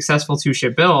at the successful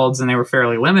 2-ship builds and they were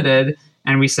fairly limited,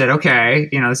 and we said, okay,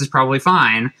 this is probably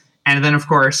fine. And then of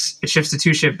course it shifts to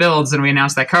 2-ship builds, and we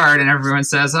announce that card, and everyone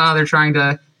says, oh, they're trying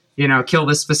to, kill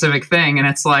this specific thing, and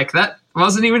it's like that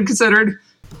wasn't even considered.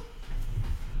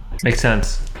 Makes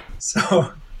sense.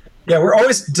 So, yeah, we're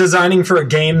always designing for a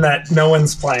game that no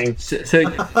one's playing. So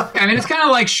I mean, it's kind of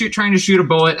like trying to shoot a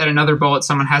bullet at another bullet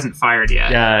someone hasn't fired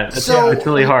yet. yeah, it's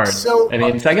really hard. So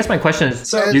I guess my question is,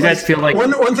 do you guys feel like...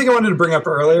 One thing I wanted to bring up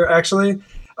earlier, actually,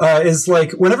 is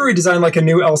like whenever we design like a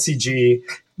new LCG,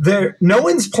 no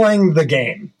one's playing the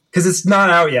game because it's not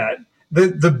out yet.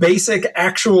 The basic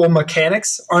actual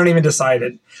mechanics aren't even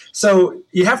decided. So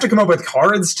you have to come up with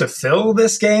cards to fill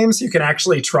this game so you can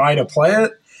actually try to play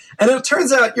it. And it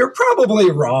turns out you're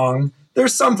probably wrong.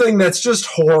 There's something that's just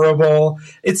horrible.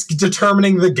 It's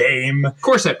determining the game.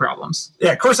 Core set problems.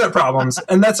 Yeah, core set problems.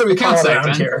 And that's what we call it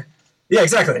around here. Yeah,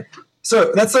 exactly.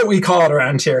 So that's what we call it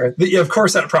around here. You have core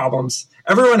set problems.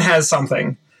 Everyone has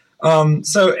something.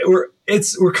 So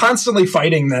we're constantly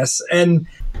fighting this. And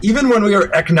even when we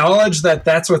acknowledge that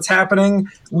that's what's happening,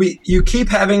 you keep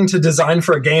having to design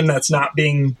for a game that's not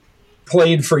being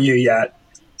played for you yet.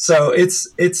 So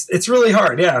it's really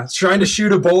hard. Yeah, trying to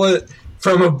shoot a bullet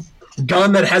from a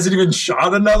gun that hasn't even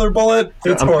shot another bullet.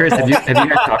 I'm curious, have you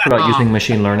guys talked about using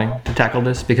machine learning to tackle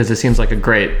this? Because it seems like a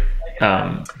great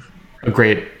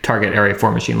target area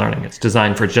for machine learning. It's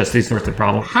designed for just these sorts of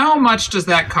problems. How much does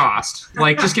that cost?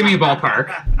 Like, just give me a ballpark.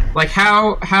 Like,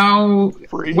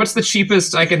 what's the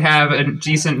cheapest I could have a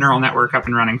decent neural network up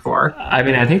and running for? I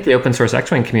mean, I think the open source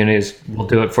X-Wing communities will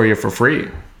do it for you for free.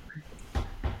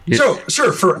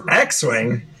 Sure, for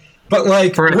X-Wing. But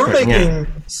like, we're making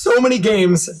so many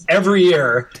games every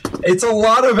year. It's a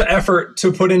lot of effort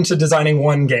to put into designing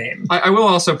one game. I will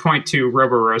also point to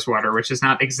Robo Rosewater, which is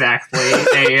not exactly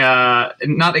a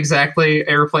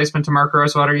replacement to Mark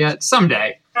Rosewater yet.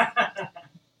 Someday.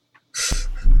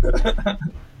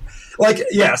 Like,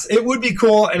 yes, it would be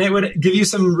cool, and it would give you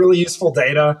some really useful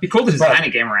data. It'd be cool to design a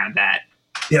game around that.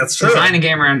 Yeah, it's true. Design a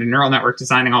game around a neural network,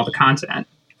 designing all the content.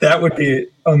 That would be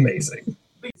amazing.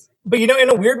 But, in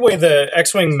a weird way, the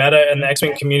X-Wing meta and the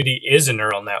X-Wing community is a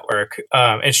neural network.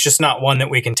 It's just not one that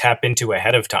we can tap into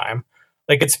ahead of time.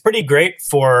 Like, it's pretty great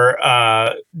for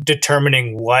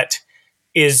determining what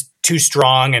is too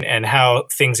strong and how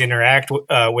things interact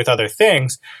with other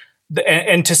things.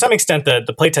 And to some extent,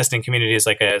 the playtesting community is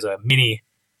like a mini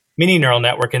neural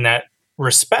network in that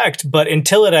respect. But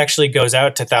until it actually goes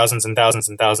out to thousands and thousands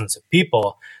and thousands of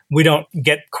people, we don't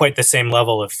get quite the same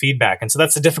level of feedback. And so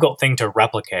that's a difficult thing to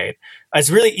replicate. It's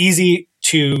really easy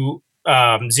to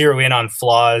zero in on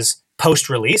flaws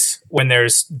post-release when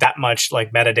there's that much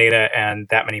like metadata and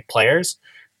that many players.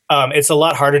 It's a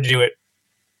lot harder to do it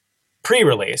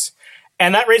pre-release.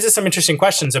 And that raises some interesting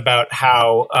questions about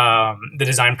how the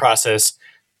design process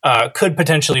could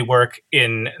potentially work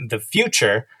in the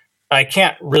future. I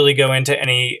can't really go into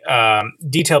any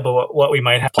detail about what we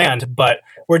might have planned, but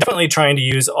we're definitely trying to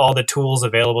use all the tools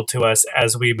available to us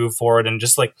as we move forward and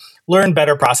just like learn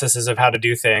better processes of how to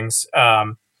do things.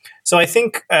 So I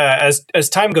think as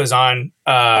time goes on,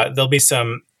 there'll be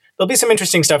some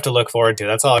interesting stuff to look forward to.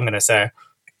 That's all I'm going to say.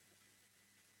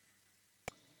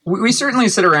 We certainly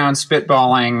sit around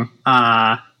spitballing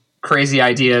crazy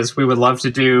ideas we would love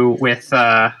to do with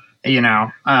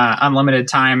unlimited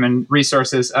time and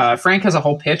resources. Frank has a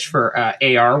whole pitch for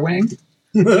AR Wing,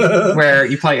 where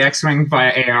you play X-Wing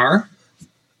via AR.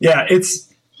 Yeah,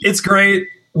 it's great.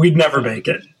 We'd never make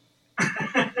it.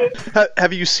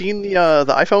 Have you seen the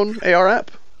iPhone AR app?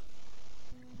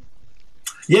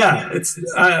 Yeah,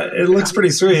 it looks pretty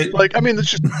sweet. Like, I mean,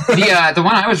 it's just the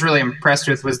one I was really impressed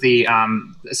with was the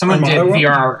someone Armada did one?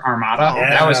 VR Armada. Yeah.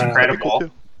 That was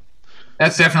incredible.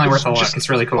 That's definitely worth a look. It's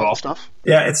really cool. stuff.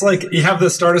 Yeah, it's like you have the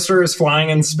Star Destroyers flying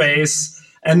in space,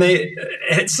 and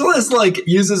it still has like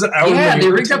uses our They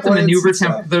rigged up the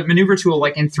templates the maneuver tool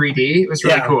like in 3D. It was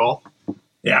really cool.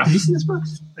 Yeah, Have you seen this book?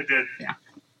 I did. Yeah.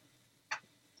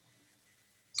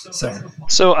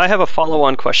 So I have a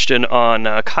follow-on question on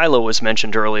Kylo was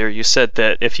mentioned earlier. You said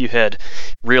that if you had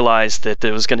realized that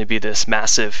there was going to be this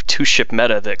massive two-ship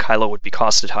meta, that Kylo would be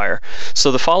costed higher.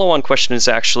 So the follow-on question is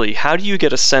actually, how do you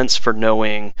get a sense for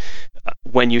knowing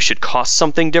when you should cost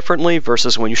something differently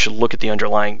versus when you should look at the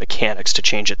underlying mechanics to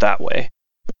change it that way?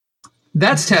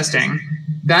 That's testing.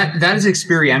 That is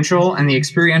experiential, and the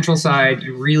experiential side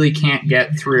you really can't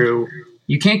get through.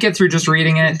 You can't get through just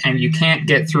reading it, and you can't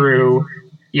get through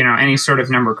any sort of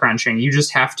number crunching. You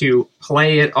just have to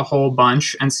play it a whole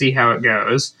bunch and see how it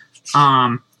goes.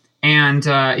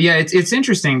 It's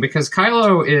interesting because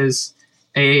Kylo is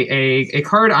a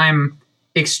card I'm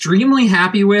extremely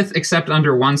happy with, except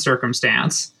under one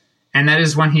circumstance, and that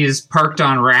is when he's parked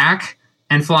on rack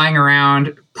and flying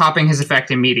around, popping his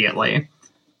effect immediately.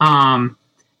 And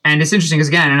it's interesting because,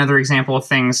 again, another example of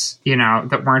things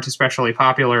that weren't especially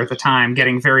popular at the time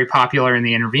getting very popular in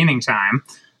the intervening time.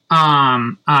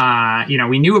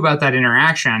 We knew about that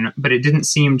interaction, but it didn't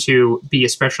seem to be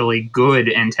especially good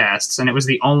in tests, and it was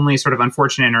the only sort of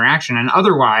unfortunate interaction. And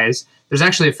otherwise, there's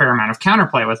actually a fair amount of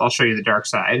counterplay with I'll show you the dark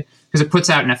side, because it puts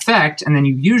out an effect, and then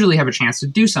you usually have a chance to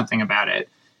do something about it,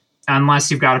 unless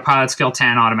you've got a pilot skill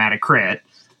 10 automatic crit,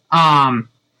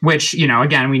 which,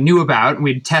 again, we knew about,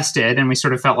 we'd tested, and we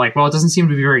sort of felt like, well, it doesn't seem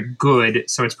to be very good,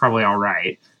 so it's probably all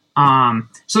right.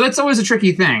 So that's always a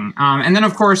tricky thing. And then,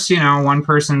 of course, one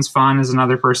person's fun is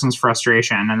another person's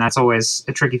frustration, and that's always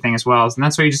a tricky thing as well. And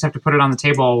that's why you just have to put it on the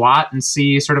table a lot and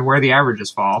see sort of where the averages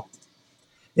fall.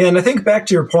 Yeah, and I think back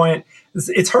to your point,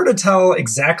 it's hard to tell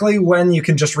exactly when you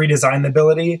can just redesign the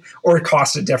ability or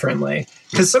cost it differently.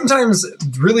 Because sometimes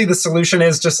really the solution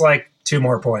is just like 2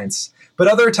 more points. But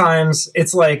other times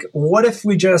it's like, what if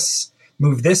we just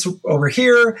move this over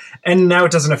here, and now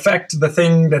it doesn't affect the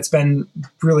thing that's been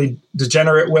really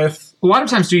degenerate with. A lot of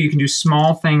times, you can do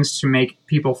small things to make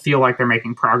people feel like they're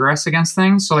making progress against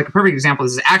things. So, like a perfect example,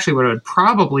 this is actually what I would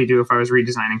probably do if I was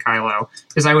redesigning Kylo,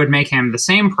 is I would make him the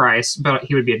same price, but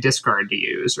he would be a discard to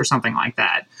use, or something like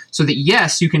that. So that,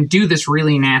 yes, you can do this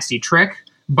really nasty trick,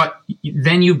 but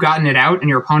then you've gotten it out, and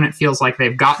your opponent feels like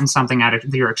they've gotten something out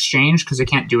of your exchange because they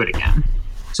can't do it again.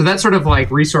 So that sort of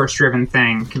like resource-driven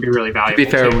thing can be really valuable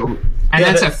too. And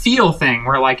that's a feel thing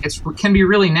where like it can be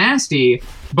really nasty,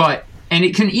 and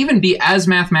it can even be as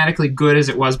mathematically good as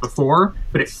it was before,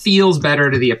 but it feels better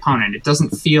to the opponent. It doesn't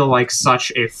feel like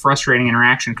such a frustrating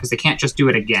interaction because they can't just do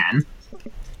it again.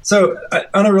 So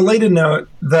on a related note,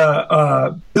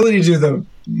 the ability to do the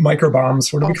micro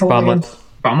bombs, what do we call them?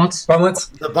 Bomblets?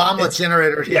 The bomblet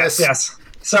generator. Yes.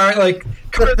 Sorry, like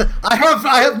I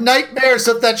have nightmares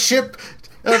of that ship.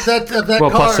 Of that well,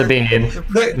 card. plus Sabine.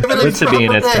 With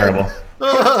Sabine, it's terrible.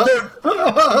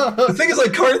 The thing is,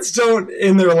 like, cards don't,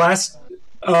 in their last,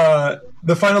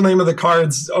 the final name of the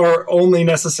cards are only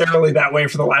necessarily that way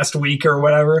for the last week or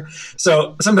whatever.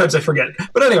 So sometimes I forget.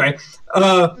 But anyway,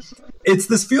 it's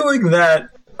this feeling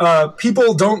that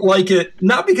people don't like it,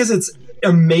 not because it's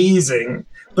amazing,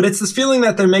 but it's this feeling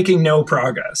that they're making no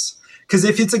progress. Because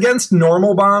if it's against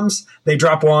normal bombs, they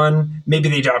drop 1, maybe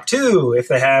they drop 2 if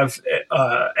they have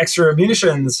extra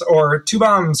munitions, or 2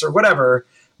 bombs or whatever.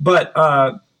 But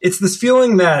it's this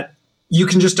feeling that you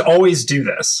can just always do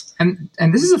this. And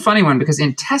this is a funny one because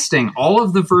in testing, all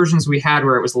of the versions we had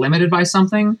where it was limited by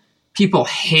something, people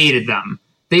hated them.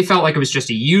 they felt like it was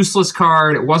just a useless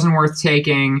card. It wasn't worth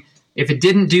taking. If it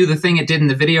didn't do the thing it did in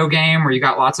the video game where you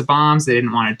got lots of bombs, they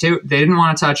didn't want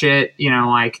to touch it.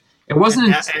 It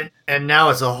wasn't. And now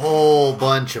it's a whole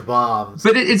bunch of bombs.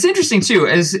 But it's interesting too,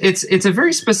 as it's a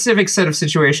very specific set of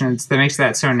situations that makes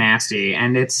that so nasty.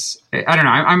 And I don't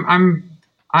know.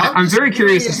 I'm very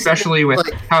curious, especially with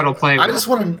how it'll play. I just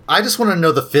want to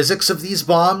know the physics of these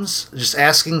bombs. Just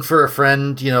asking for a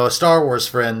friend, a Star Wars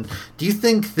friend. Do you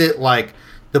think that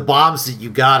the bombs that you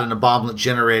got in a bomblet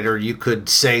generator, you could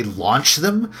say launch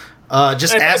them?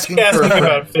 Just asking for a friend.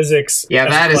 About physics. Yeah,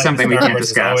 that is something we can't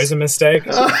discuss. Always a mistake.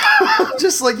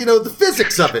 Just the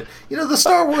physics of it. The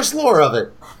Star Wars lore of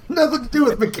it. Nothing to do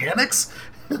with mechanics.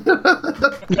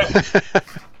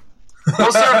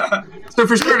 So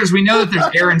for starters, we know that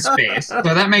there's air and space, so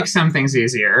that makes some things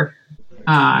easier.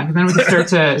 Then we can start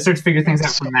to figure things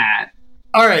out from that.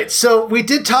 All right, so we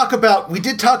did talk about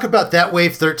that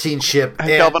Wave 13 ship.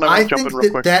 Hey, Calvin, I want to jump in real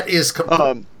quick. That is. I was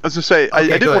going to say,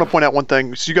 I did want to point out one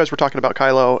thing. So you guys were talking about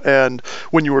Kylo, and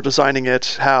when you were designing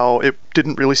it, how it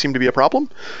didn't really seem to be a problem,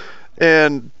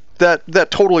 and that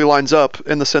totally lines up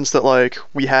in the sense that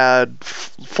we had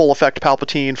full effect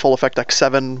Palpatine, full effect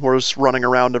X7 was running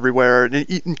around everywhere, and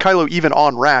Kylo even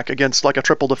on rack against a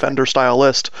triple defender style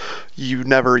list, you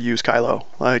never use Kylo.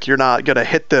 You're not gonna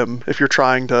hit them if you're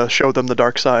trying to show them the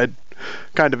dark side,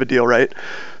 kind of a deal, right?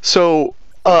 So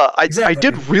I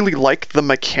did really like the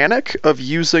mechanic of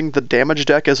using the damage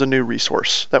deck as a new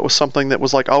resource. That was something that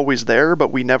was always there,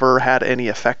 but we never had any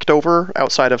effect over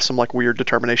outside of some weird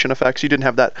determination effects. You didn't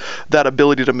have that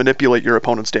ability to manipulate your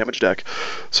opponent's damage deck.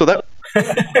 So that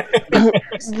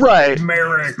right,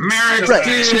 Merrick, right.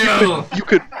 So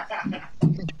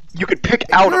you could pick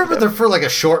out. I remember there for a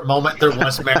short moment there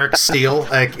was Merrick Steel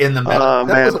in the middle.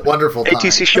 That was a wonderful time.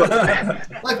 ATC show.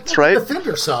 That's right.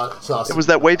 Defender sauce. It was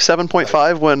that Wave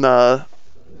 7.5 when the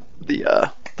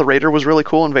Raider was really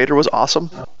cool and Vader was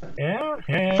awesome. Yeah.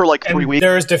 For 3 weeks.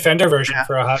 There was Defender version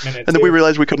for a hot minute. And then we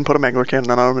realized we couldn't put a Mangler cannon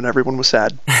on them, and everyone was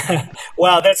sad.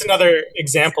 Well, that's another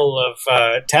example of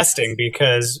testing,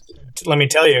 because let me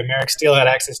tell you, Merrick Steel had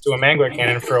access to a Mangler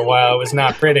cannon for a while. It was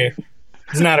not pretty.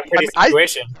 It's not a pretty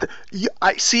situation.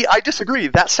 I disagree.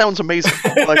 That sounds amazing.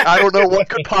 I don't know what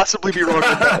could possibly be wrong with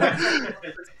that.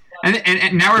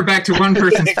 And now we're back to one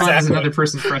person's fun is another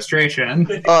person's frustration.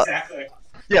 Exactly.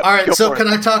 Yeah. All right. So can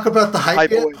I talk about the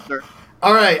hype?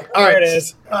 All right. There it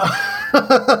is.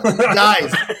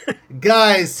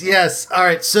 Guys. Yes. All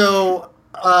right. So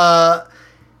I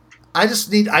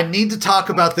need to talk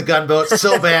about the gunboat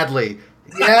so badly.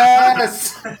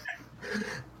 Yes.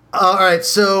 All right,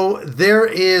 so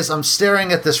I'm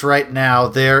staring at this right now.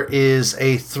 There is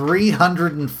a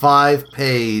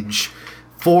 305-page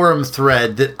forum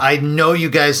thread that I know you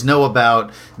guys know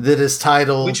about that is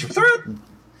titled... Which thread?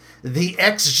 The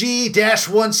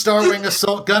XG-1 Star Wing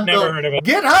Assault Gunboat. Never heard of it.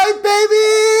 Get hype,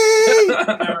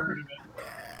 baby! Never heard of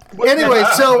it. Anyway,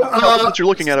 so... Since you're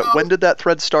looking at it, when did that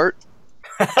thread start?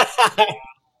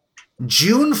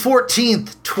 June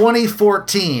 14th,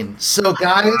 2014. So,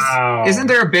 guys... Wow. Isn't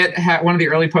there a bit, one of the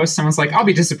early posts, someone's like, I'll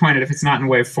be disappointed if it's not in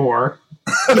Wave 4.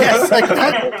 Yes,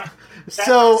 that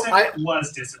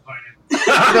was disappointed.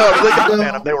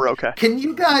 No, they were okay. Can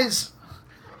you guys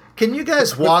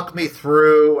walk me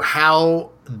through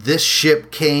how this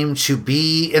ship came to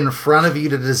be in front of you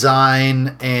to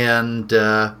design, and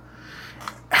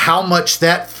how much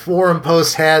that forum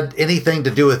post had anything to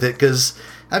do with it? Because,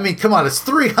 I mean, come on, it's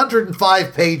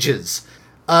 305 pages.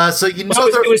 So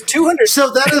it was 200. So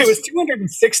that it was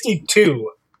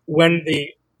 262 when the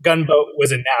gunboat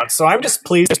was announced. So I'm just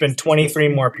pleased there's been 23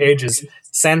 more pages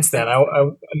since then. I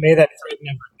made that thread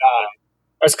number die.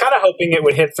 I was kind of hoping it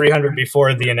would hit 300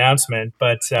 before the announcement,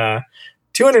 but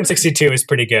 262 is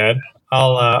pretty good.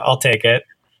 I'll take it.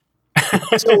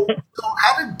 So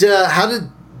how did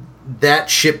that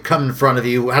ship come in front of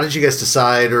you? How did you guys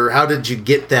decide, or how did you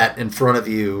get that in front of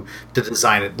you to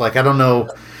design it? Like, I don't know.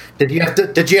 Did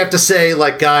you have to say,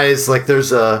 like, guys, like,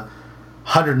 there's a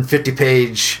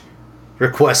 150-page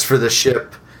request for the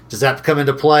ship? Does that come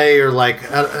into play, or like,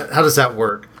 how does that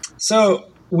work?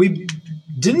 So we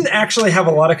didn't actually have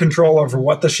a lot of control over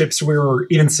what the ships we were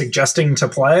even suggesting to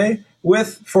play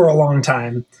with for a long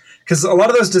time, because a lot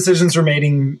of those decisions were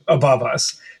made above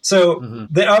us. So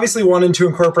they obviously wanted to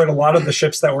incorporate a lot of the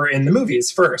ships that were in the movies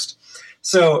first.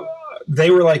 So they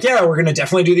were like, yeah, we're going to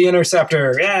definitely do the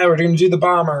Interceptor. Yeah, we're going to do the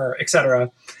Bomber,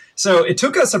 etc. So it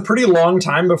took us a pretty long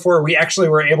time before we actually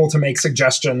were able to make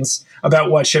suggestions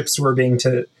about what ships were being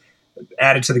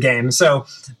added to the game. So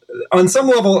on some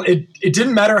level, it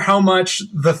didn't matter how much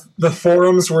the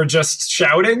forums were just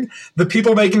shouting. The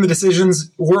people making the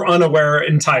decisions were unaware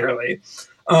entirely.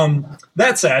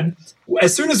 That said,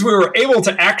 as soon as we were able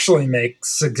to actually make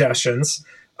suggestions,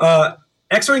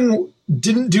 X-Wing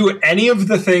didn't do any of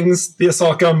the things the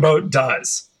assault gunboat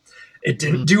does. It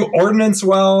didn't do ordnance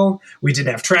well. We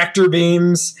didn't have tractor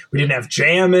beams. We didn't have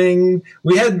jamming.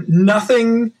 We had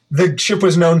nothing the ship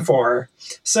was known for.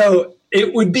 So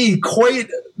it would be quite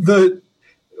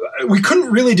we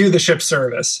couldn't really do the ship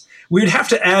service. We'd have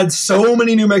to add so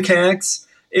many new mechanics.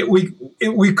 We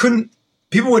couldn't,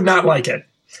 people would not like it.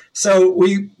 So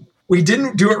we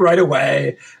didn't do it right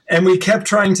away. And we kept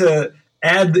trying to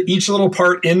add each little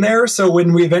part in there. So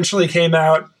when we eventually came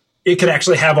out, it could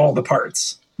actually have all the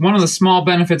parts. One of the small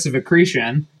benefits of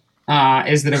accretion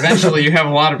is that eventually you have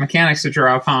a lot of mechanics to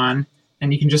draw upon,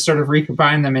 and you can just sort of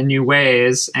recombine them in new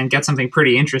ways and get something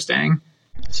pretty interesting.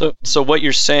 So what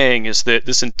you're saying is that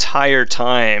this entire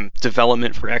time,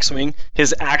 development for X-Wing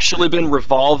has actually been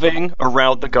revolving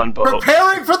around the gunboat.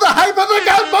 Preparing for the hype of the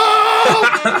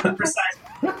gunboat!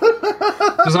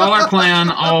 It was all our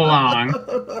plan all along.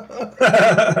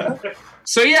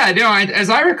 So yeah, no,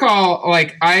 as I recall,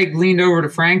 like I leaned over to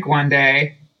Frank one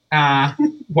day while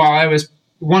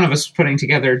one of us was putting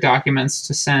together documents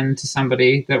to send to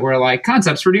somebody that were like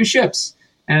concepts for new ships.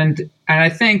 And I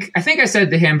think I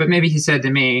said to him, but maybe he said to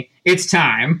me, "It's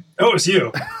time." Oh, it was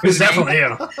you. It was definitely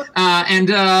you.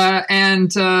 And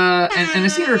I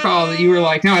seem to recall that you were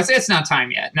like, "No, it's not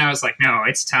time yet." And I was like, "No,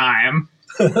 it's time."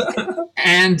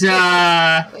 and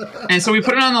so we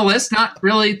put it on the list, not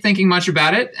really thinking much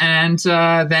about it. And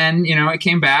then it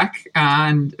came back,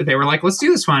 and they were like, "Let's do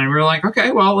this one." And we were like,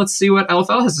 "Okay, well, let's see what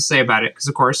LFL has to say about it," because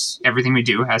of course everything we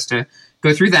do has to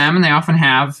go through them, and they often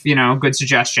have, good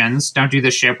suggestions. Don't do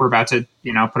this ship. We're about to,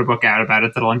 put a book out about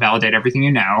it that'll invalidate everything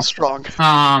you know. Strong.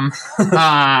 And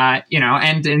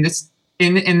in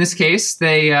this case,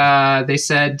 they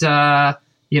said,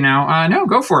 no,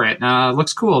 go for it.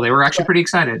 Looks cool. They were actually pretty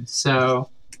excited.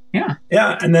 So, yeah.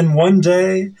 Yeah, and then one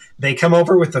day they come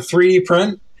over with the 3D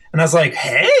print, and I was like,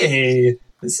 hey,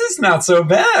 this is not so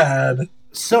bad.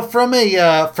 So from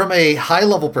a high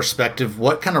level perspective,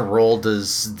 what kind of role do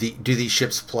these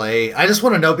ships play? I just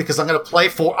want to know because I'm going to play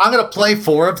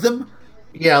 4 of them.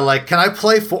 Yeah, like can I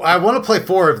play 4? I want to play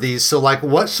 4 of these. So like,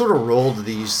 what sort of role do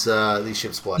these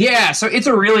ships play? Yeah, so it's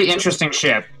a really interesting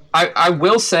ship. I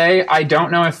will say I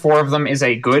don't know if 4 of them is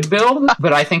a good build,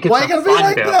 but I think it's a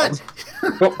fun build.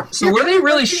 Well, so where they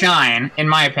really shine, in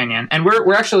my opinion, and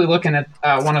we're actually looking at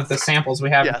one of the samples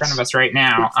we have in front of us right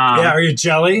now. Are you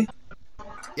jelly?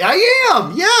 I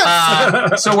am,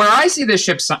 yes. So where I see this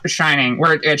ship shining,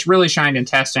 where it's really shined in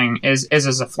testing, is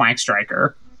as a flank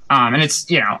striker. And it's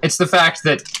the fact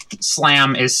that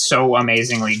Slam is so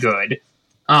amazingly good.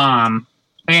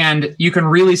 And you can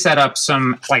really set up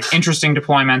some like interesting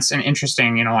deployments and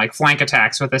interesting, like flank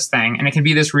attacks with this thing. And it can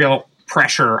be this real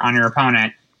pressure on your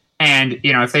opponent. And,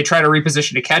 if they try to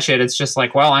reposition to catch it, it's just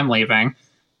like, well, I'm leaving.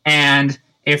 And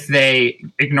if they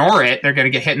ignore it, they're going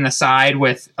to get hit in the side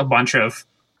with a bunch of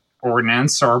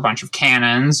ordnance or a bunch of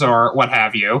cannons or what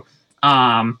have you.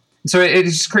 So it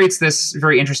just creates this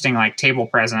very interesting like table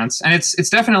presence. And it's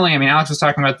definitely, Alex was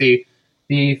talking about the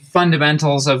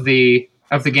fundamentals of the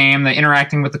game, the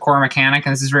interacting with the core mechanic,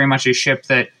 and this is very much a ship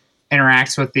that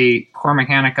interacts with the core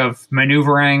mechanic of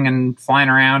maneuvering and flying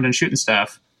around and shooting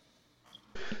stuff.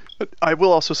 But I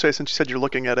will also say, since you said you're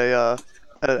looking at a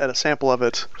sample of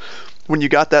it, when you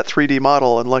got that 3D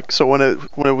model, and when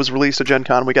it was released at Gen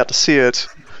Con, we got to see it.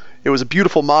 It was a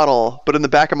beautiful model, but in the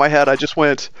back of my head, I just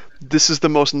went, "This is the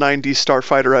most 90s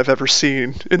starfighter I've ever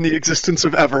seen in the existence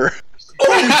of ever."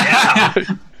 Oh yeah.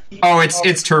 Oh,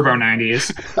 it's turbo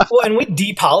 90s. Well, and we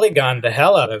depolygoned the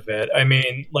hell out of it.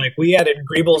 We added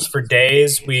greebles for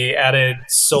days. We added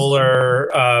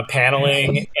solar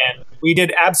paneling, and we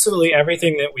did absolutely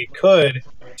everything that we could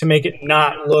to make it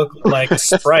not look like a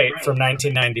sprite from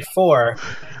 1994.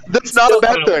 That's not a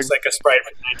bad thing. Looks like a sprite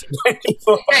from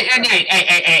 1994.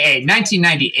 Hey,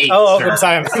 1998. Oh, sir.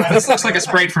 sorry. This looks like a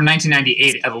sprite from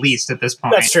 1998 at least at this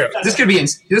point. That's true. This could be in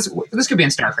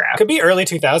StarCraft. Could be early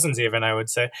 2000s even, I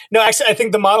would say. No, actually, I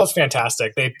think the model's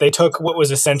fantastic. They took what was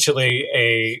essentially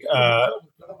a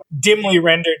dimly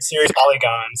rendered series of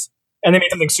polygons, and they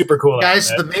made something super cool. Guys,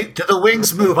 do the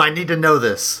wings move? I need to know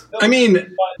this.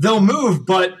 They'll move,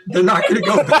 but they're not going to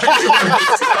go back.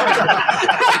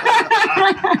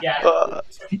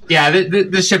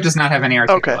 The ship does not have any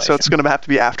articulation. Okay, so it's going to have to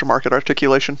be aftermarket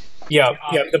articulation. Yeah.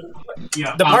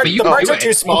 The parts are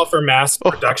too small for mass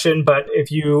production, but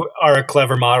if you are a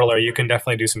clever modeler, you can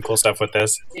definitely do some cool stuff with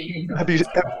this. You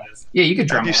could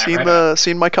drum. Have you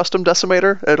seen my custom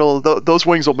decimator? Those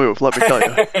wings will move. Let me tell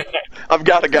you, I've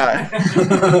got a guy.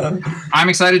 I'm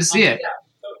excited to see it.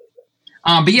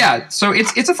 But yeah, so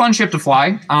it's a fun ship to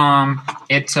fly.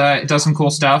 It does some cool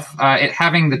stuff. It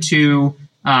having the two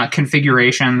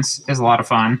configurations is a lot of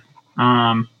fun.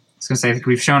 I was gonna say I think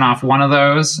we've shown off one of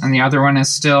those, and the other one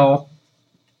is still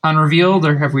unrevealed,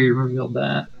 or have we revealed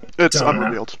that? It's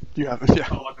unrevealed. You haven't. Yeah.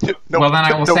 Nope. Well, then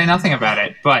I will say nothing about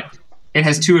it. But it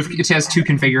has two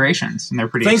configurations, and they're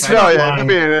pretty. Thanks exciting.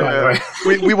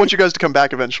 We want you guys to come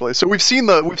back eventually. So we've seen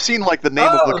like the name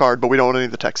of the card, but we don't know any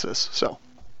of the Texas. So.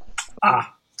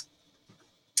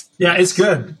 Yeah, it's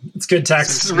good. It's good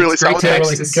text. It's really solid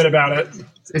text. Really good about it.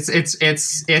 It's It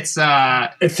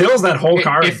fills that whole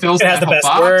card. It fills It has that the whole best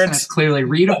box, words. and it's clearly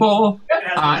readable.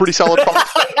 Pretty solid font.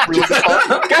 Really good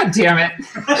font. God damn it!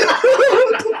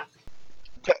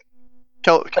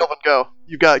 Kelvin, go.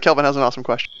 Kelvin has an awesome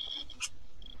question.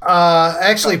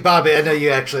 Actually, Bobby, I know you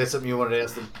actually had something you wanted to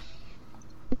ask them.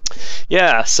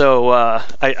 Yeah, so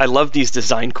I love these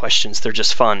design questions. They're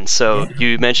just fun. So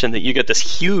you mentioned that you get this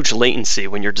huge latency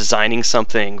when you're designing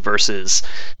something versus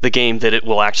the game that it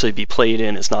will actually be played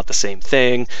in is not the same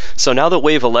thing. So now that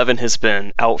Wave 11 has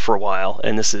been out for a while,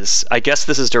 and I guess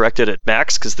this is directed at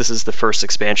Max because this is the first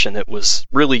expansion that was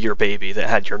really your baby that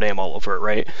had your name all over it,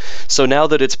 right? So now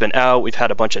that it's been out, we've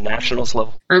had a bunch of nationals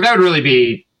level. Or that would really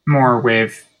be more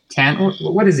Wave 10.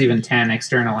 What is even 10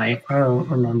 externally? I don't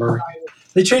remember.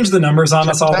 They change the numbers on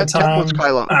us all the 10 time. was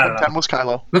Kylo. I don't know. 10 was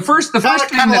Kylo. The first Kind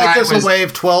thing of that like I there's was a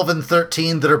wave 12 and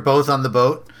 13 that are both on the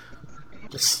boat.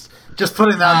 Just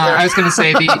putting that there. I was going to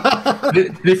say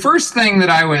the first thing that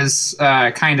I was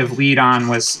kind of lead on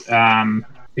was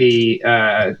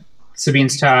the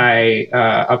Sabine's Tie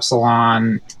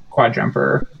Upsilon quad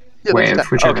jumper wave,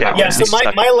 whichever that Yeah, one so is.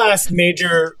 my last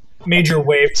major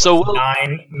wave, So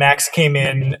 9, Max came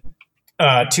in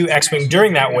to X-Wing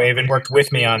during that wave and worked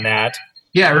with me on that.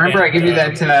 Yeah, remember I gave you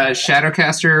that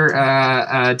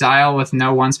Shadowcaster dial with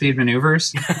no one-speed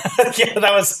maneuvers? Yeah,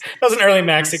 that was an early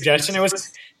Max suggestion. It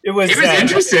was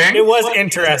interesting. It was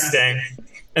interesting.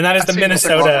 And that is the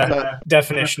Minnesota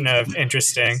definition of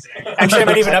interesting. Actually, I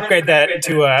might even upgrade that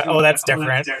to, that's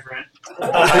different.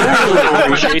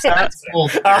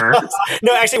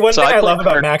 No, actually, one thing I love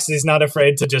about Max is he's not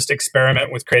afraid to just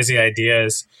experiment with crazy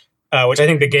ideas, which I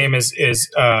think the game is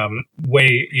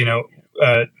way,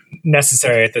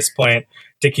 necessary at this point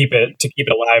to keep it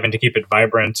alive and to keep it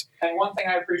vibrant. And one thing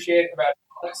I appreciate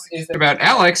about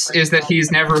Alex is that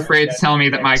he's never afraid to tell me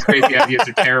that my crazy ideas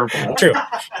are terrible. True.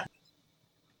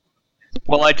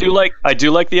 Well, I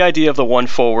do like the idea of the one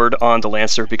forward on the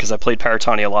Lancer because I played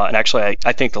Paratani a lot, and actually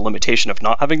I think the limitation of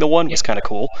not having the one was kind of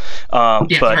cool. But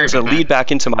to lead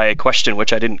back into my question,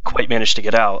 which I didn't quite manage to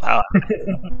get out.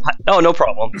 Oh, no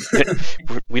problem.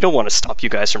 We don't want to stop you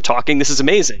guys from talking. This is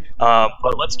amazing.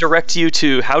 But let's direct you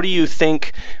to how do you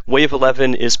think Wave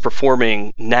 11 is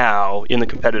performing now in the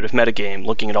competitive metagame,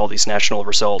 looking at all these national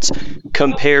results,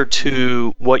 compared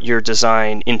to what your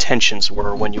design intentions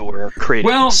were when you were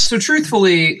creating this? So truthfully,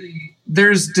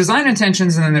 there's design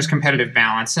intentions and then there's competitive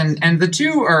balance, and the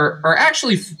two are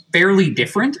actually fairly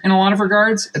different in a lot of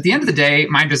regards. At the end of the day,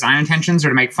 my design intentions are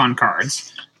to make fun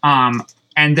cards,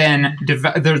 and then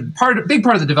the big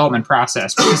part of the development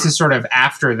process, but this is sort of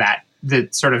after that,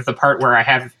 the part where I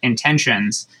have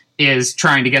intentions is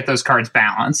trying to get those cards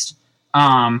balanced.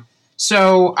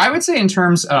 So I would say in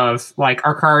terms of like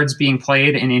our cards being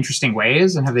played in interesting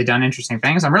ways and have they done interesting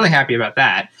things, I'm really happy about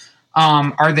that.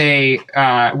 Are they?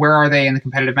 Where are they in the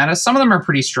competitive meta? Some of them are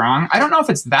pretty strong. I don't know if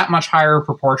it's that much higher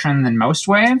proportion than most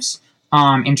waves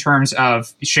in terms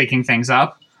of shaking things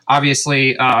up.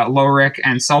 Obviously, Lorik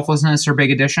and Selflessness are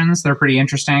big additions. They're pretty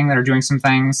interesting. That are doing some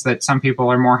things that some people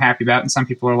are more happy about and some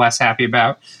people are less happy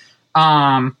about.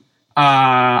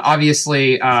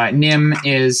 Obviously, Nim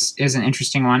is an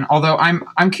interesting one. Although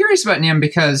I'm curious about Nim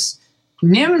because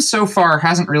Nim so far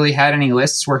hasn't really had any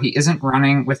lists where he isn't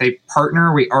running with a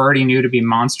partner we already knew to be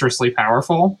monstrously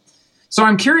powerful. So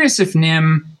I'm curious if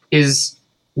Nim is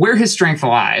where his strength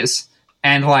lies.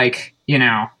 And Have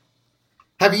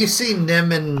you seen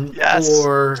Nim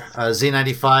or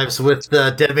Z95s with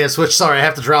the Dead Man Switch? Sorry, I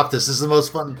have to drop this. This is the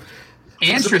most fun.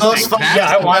 Interesting.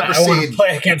 I want to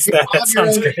play against that. That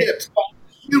sounds great.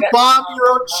 You bomb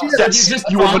your own shit. You just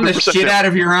bomb the shit out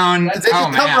of your own. They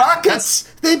become rockets.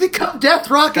 They become death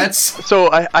rockets.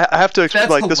 So I have to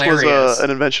explain. That's This hilarious. was an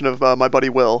invention of my buddy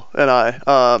Will and I.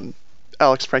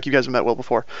 Alex, Frank, you guys have met Will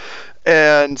before,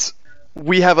 and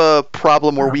we have a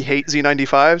problem where we hate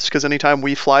Z95s because anytime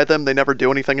we fly them, they never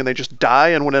do anything and they just die.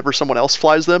 And whenever someone else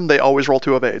flies them, they always roll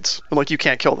 2 evades. And you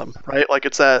can't kill them, right?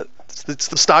 It's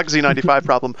the stock Z95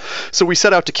 problem. So we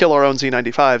set out to kill our own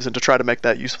Z95s and to try to make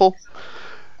that useful.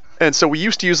 And so we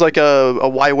used to use a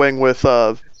Y-wing with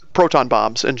proton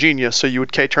bombs and Genius, so you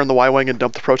would K-turn the Y-wing and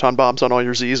dump the proton bombs on all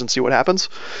your Zs and see what happens.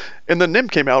 And then Nim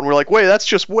came out and we're like, wait, that's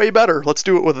just way better. Let's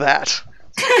do it with that.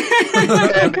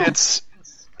 And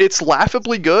it's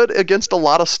laughably good against a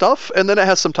lot of stuff, and then it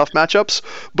has some tough matchups,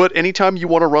 but anytime you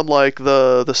want to run like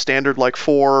the standard like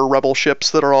 4 rebel ships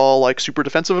that are all like super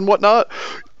defensive and whatnot,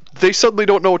 they suddenly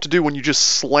don't know what to do when you just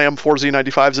slam 4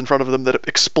 Z95s in front of them that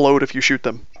explode if you shoot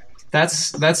them. That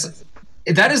is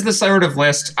the sort of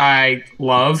list I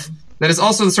love. That is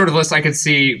also the sort of list I could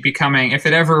see becoming, if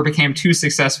it ever became too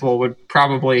successful, would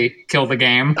probably kill the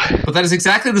game. But that is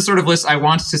exactly the sort of list I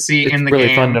want to see in the really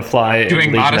game. Fun to fly,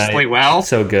 doing modestly well.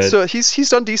 So good. So he's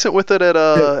done decent with it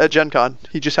at Gen Con.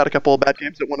 He just had a couple of bad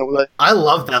games that went away. I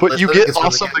love that. But list. you I think get it's really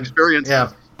awesome good. experience.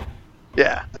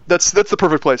 Yeah. That's the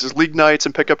perfect place. Is League nights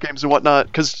and pickup games and whatnot,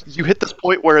 because you hit this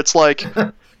point where it's like.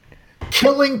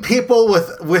 Killing people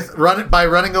by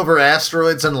running over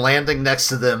asteroids and landing next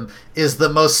to them is the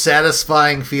most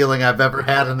satisfying feeling I've ever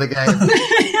had in the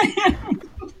game.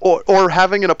 or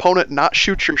having an opponent not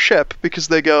shoot your ship because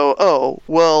they go, oh,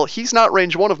 well, he's not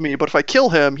range 1 of me, but if I kill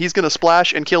him, he's going to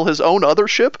splash and kill his own other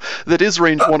ship that is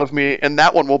range 1 of me, and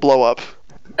that one will blow up.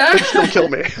 And still kill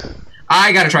me.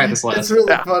 I gotta try this list. It's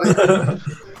really funny.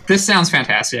 This sounds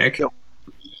fantastic. Yep.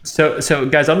 So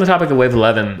guys, on the topic of Wave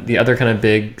 11, the other kind of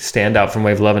big standout from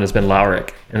Wave 11 has been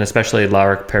Lauric, and especially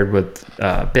Lauric paired with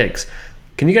Biggs.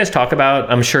 Can you guys talk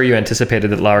about, I'm sure you anticipated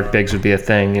that Lauric Biggs would be a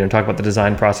thing, talk about the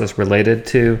design process related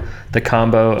to the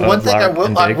combo of One thing Lauric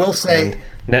and Biggs? I will say,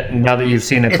 now that you've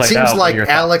seen it played out, seems like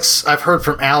Alex, I've heard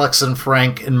from Alex and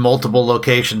Frank in multiple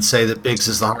locations say that Biggs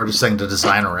is the hardest thing to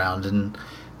design around, and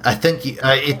I think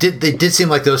they did seem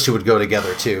like those two would go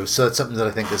together too, so it's something that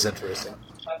I think is interesting.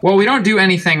 Well, we don't do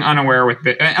anything unaware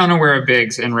of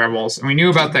Biggs and Rebels, and we knew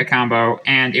about that combo,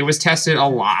 and it was tested a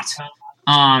lot.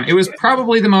 It was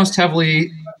probably the most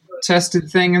heavily tested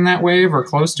thing in that wave, or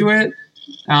close to it.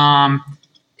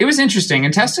 It was interesting,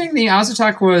 and testing the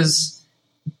Azatak was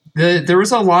there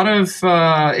was a lot of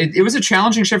it was a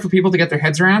challenging ship for people to get their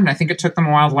heads around. And I think it took them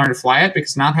a while to learn to fly it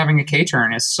because not having a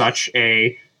K-turn is such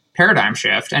a paradigm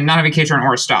shift, and not having a K-turn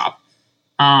or a stop.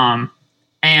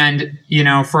 And,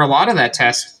 for a lot of that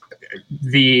test,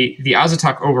 the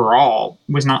Azatak overall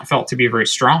was not felt to be very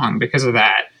strong because of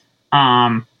that.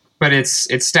 But its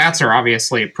stats are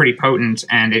obviously pretty potent,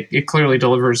 and it clearly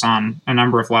delivers on a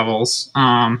number of levels.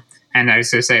 And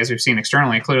as I say, as we've seen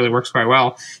externally, it clearly works quite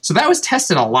well. So that was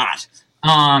tested a lot.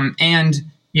 And,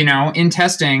 in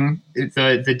testing,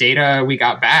 the data we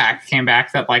got back came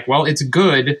back that it's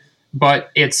good,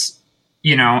 but it's,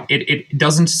 it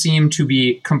doesn't seem to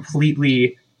be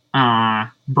completely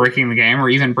breaking the game, or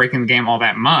even breaking the game all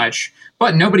that much.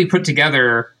 But nobody put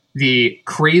together the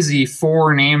crazy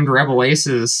 4 named Rebel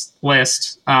Aces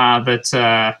list. Was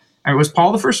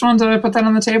Paul the first one to put that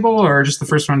on the table, or just the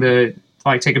first one to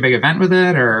take a big event with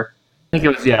it? Or I think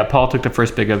it was, Paul took the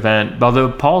first big event.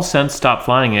 Although Paul since stopped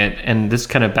flying it, and this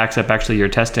kind of backs up actually your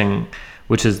testing,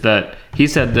 which is that he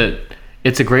said that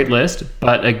it's a great list,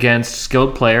 but against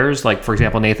skilled players, like, for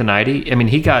example, Nathan Idy,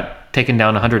 he got taken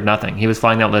down 100-0. He was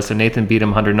flying that list, and Nathan beat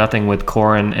him 100-0 with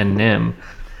Corrin and Nim.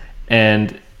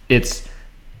 And it's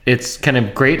kind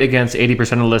of great against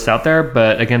 80% of the lists out there,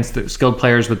 but against the skilled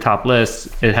players with top lists,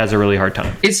 it has a really hard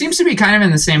time. It seems to be kind of in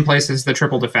the same place as the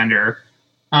Triple Defender.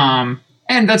 And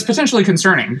that's potentially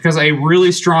concerning, because a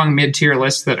really strong mid-tier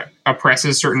list that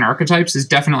oppresses certain archetypes is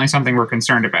definitely something we're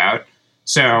concerned about.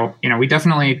 So, we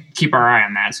definitely keep our eye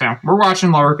on that. So we're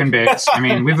watching Lauric and Biggs.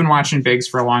 We've been watching Biggs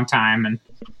for a long time. And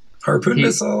Harpoon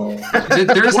missile.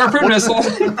 There's Harpoon missile.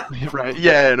 Right.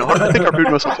 Yeah, I think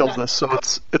Harpoon missile kills this, so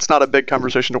it's not a big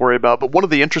conversation to worry about. But one of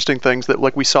the interesting things that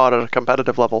we saw at a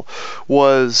competitive level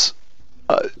was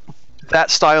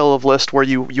that style of list where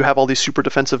you have all these super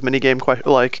defensive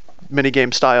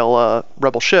minigame style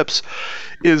rebel ships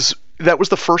that was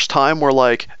the first time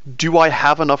where do I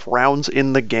have enough rounds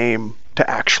in the game to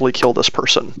actually kill this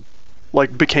person?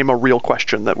 Became a real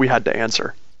question that we had to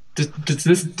answer. Does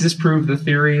this disprove the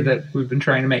theory that we've been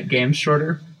trying to make games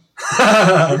shorter?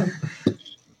 Yeah,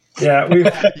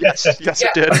 yes, it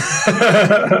did.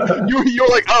 You're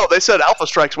like, oh, they said Alpha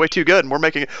Strike's way too good, and we're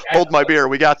making it. Hold my beer,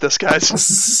 we got this,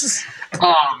 guys.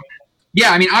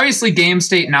 Obviously, game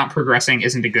state not progressing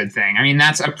isn't a good thing.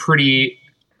 That's a pretty.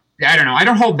 I don't know. I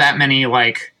don't hold that many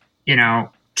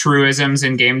truisms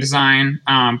in game design,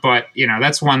 but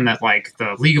that's one that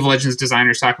the League of Legends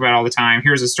designers talk about all the time.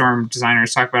 Here's a Storm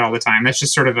designers talk about all the time. That's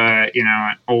just sort of an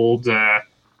old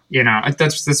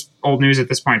that's old news at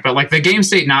this point. But the game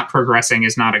state not progressing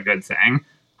is not a good thing.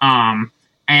 So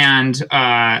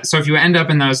if you end up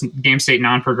in those game state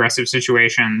non-progressive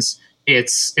situations,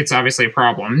 it's obviously a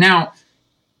problem. Now,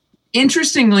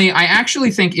 Interestingly, I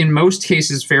actually think in most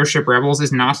cases, Fairship Rebels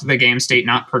is not the game state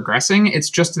not progressing. It's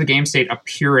just the game state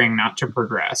appearing not to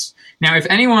progress. Now, if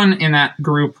anyone in that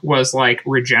group was like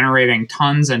regenerating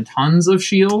tons and tons of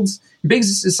shields,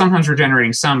 Biggs is sometimes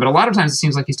regenerating some, but a lot of times it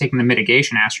seems like he's taking the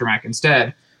mitigation astromech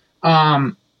instead.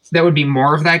 That would be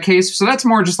more of that case. So that's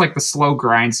more just like the slow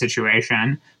grind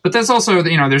situation. But that's also,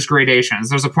 there's gradations.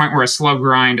 There's a point where a slow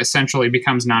grind essentially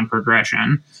becomes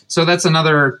non-progression. So that's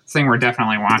another thing we're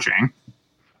definitely watching.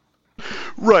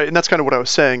 Right, and that's kind of what I was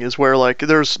saying, is where, like,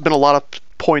 there's been a lot of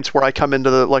points where I come into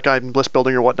the, like, I'm list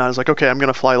building or whatnot, it's like, okay, I'm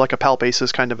going to fly like a PAL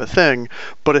basis kind of a thing.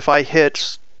 But if I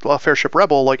hit a Fairship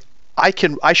Rebel, like,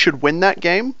 I should win that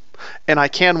game. And I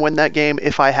can win that game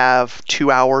if I have 2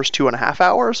 hours, 2.5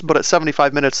 hours. But at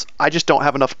 75 minutes, I just don't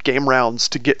have enough game rounds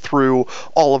to get through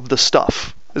all of the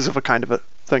stuff, is of a kind of a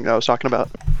thing that I was talking about.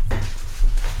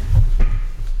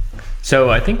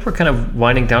 So I think we're kind of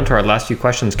winding down to our last few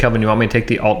questions. Kelvin, you want me to take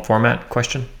the alt format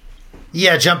question?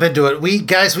 Yeah, jump into it. We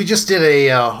just did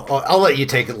I'll let you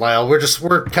take it, Lyle.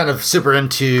 We're kind of super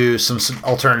into some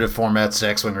alternative formats to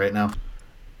X-Wing right now.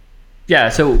 Yeah,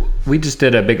 so we just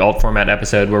did a big alt format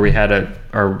episode where we had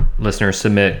our listeners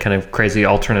submit kind of crazy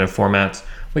alternative formats.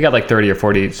 We got like 30 or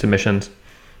 40 submissions,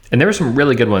 and there were some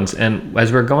really good ones. And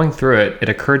as we were going through it, it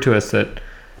occurred to us that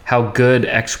how good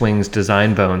X-Wing's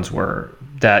design bones were,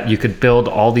 that you could build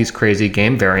all these crazy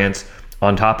game variants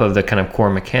on top of the kind of core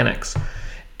mechanics.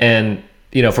 And,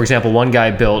 for example, one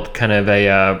guy built kind of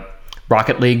a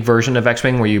Rocket League version of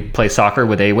X-Wing where you play soccer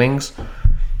with A-Wings.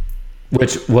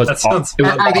 Which was are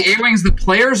the A-Wings the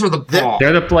players or the ball?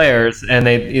 They're the players, and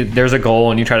there's a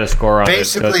goal, and you try to score on it.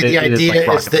 Basically, the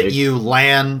idea is that you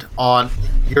land on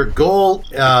your goal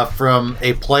from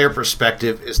a player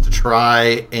perspective is to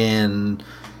try and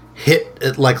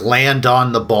land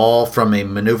on the ball from a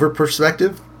maneuver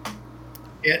perspective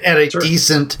at a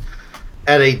decent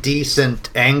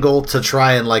angle to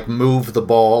try and like move the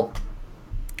ball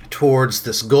towards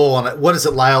this goal. And what is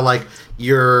it, Lyle? Like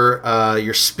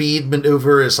your speed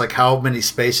maneuver is like how many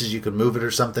spaces you can move it or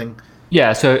something?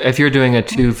 Yeah, so if you're doing a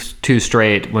two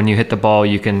straight, when you hit the ball,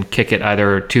 you can kick it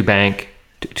either two bank,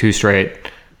 two straight,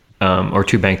 or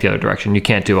two bank the other direction. You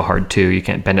can't do a hard two. You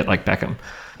can't bend it like Beckham.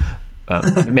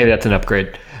 Maybe that's an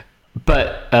upgrade.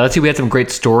 But let's see, we had some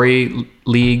great story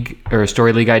league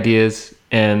ideas.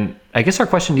 And I guess our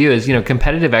question to you is,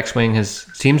 competitive X-Wing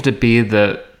seems to be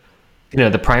the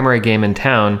primary game in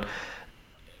town.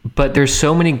 But there's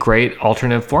so many great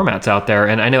alternative formats out there,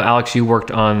 and I know, Alex, you worked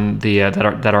on the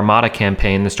that Armada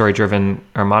campaign, the story-driven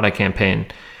Armada campaign.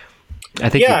 I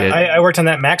think you did. I worked on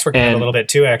that. Max worked on it a little bit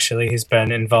too. Actually, he's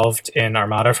been involved in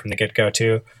Armada from the get-go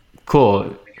too.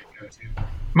 Cool.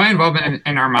 My involvement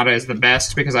in Armada is the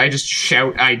best because I just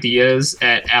shout ideas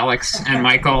at Alex and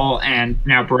Michael and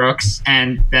now Brooks,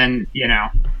 and then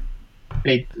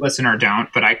they listen or don't.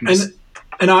 But I can.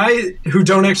 And I, who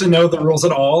don't actually know the rules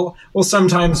at all, will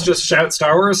sometimes just shout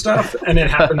Star Wars stuff, and it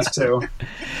happens too.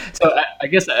 So I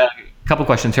guess a couple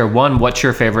questions here. One, what's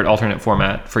your favorite alternate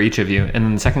format for each of you? And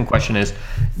then the second question is,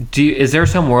 is there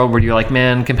some world where you're like,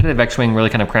 man, competitive X-Wing really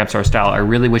kind of cramps our style. I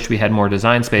really wish we had more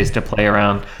design space to play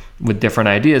around with different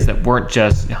ideas that weren't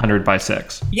just 100 by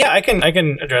 6. Yeah, I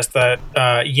can address that.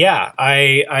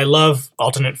 I love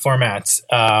alternate formats.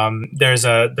 There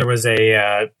was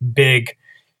a big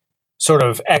sort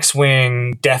of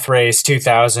X-Wing Death Race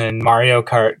 2000 Mario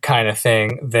Kart kind of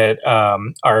thing that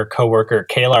our coworker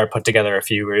Kalar put together a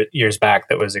few years back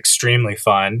that was extremely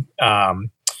fun.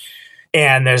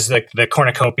 And there's the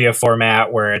cornucopia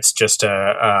format where it's just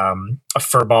a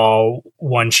furball,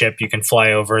 one chip. You can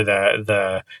fly over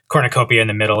the cornucopia in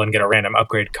the middle and get a random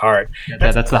upgrade card. Yeah,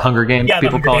 that's the Hunger Games. Yeah,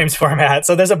 the Hunger Games format.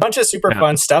 So there's a bunch of super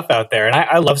fun stuff out there, and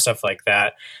I love stuff like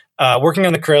that. Working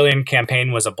on the Corellian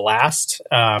campaign was a blast.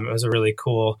 It was a really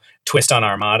cool twist on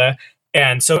Armada.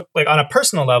 And so, like, on a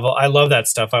personal level, I love that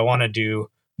stuff. I want to do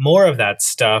more of that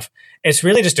stuff. It's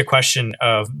really just a question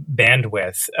of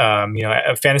bandwidth.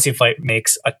 Fantasy Flight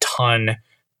makes a ton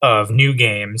of new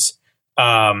games,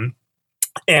 and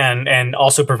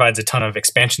also provides a ton of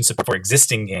expansion support for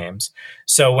existing games.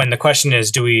 So when the question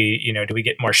is, do we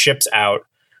get more ships out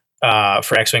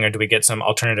for X-Wing, or do we get some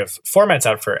alternative formats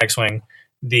out for X-Wing?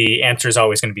 The answer is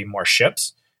always going to be more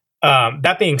ships.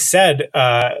 That being said,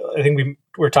 I think we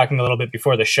were talking a little bit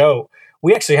before the show.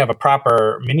 We actually have a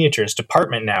proper miniatures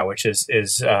department now, which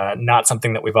is not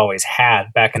something that we've always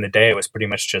had. Back in the day, it was pretty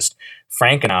much just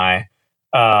Frank and I.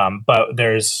 But let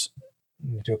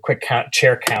me do a quick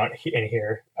chair count in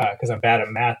here because I'm bad at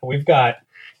math. But we've got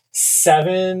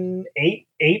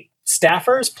eight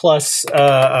staffers plus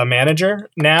a manager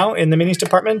now in the minis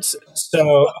department.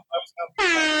 So,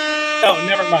 oh,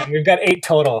 never mind. We've got 8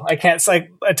 total. I can't.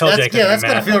 Like I told you, that's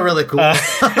gonna feel really cool.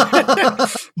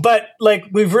 But like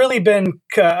we've really been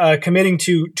committing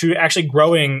to actually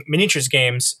growing miniatures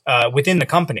games within the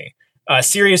company.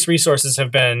 Serious resources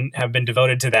have been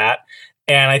devoted to that,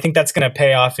 and I think that's going to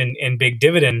pay off in big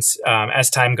dividends as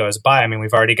time goes by. I mean,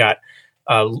 we've already got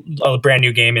a brand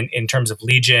new game in terms of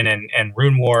Legion and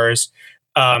Rune Wars.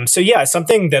 So yeah,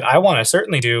 something that I want to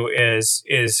certainly do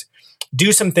is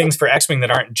do some things for X-Wing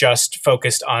that aren't just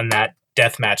focused on that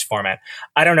deathmatch format.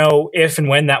 I don't know if and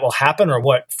when that will happen or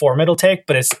what form it'll take,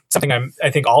 but it's something I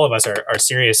think all of us are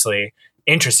seriously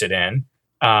interested in.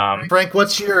 Frank,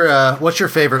 what's your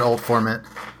favorite old format?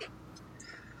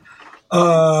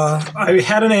 I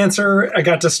had an answer. I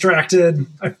got distracted.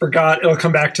 I forgot. It'll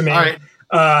come back to me. All right.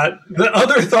 The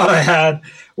other thought I had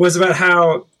was about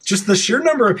how just the sheer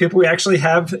number of people we actually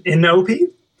have in OP,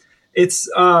 it's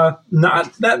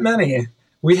not that many.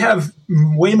 We have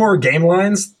way more game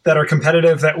lines that are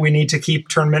competitive that we need to keep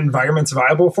tournament environments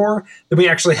viable for than we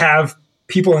actually have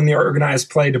people in the organized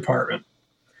play department.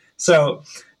 So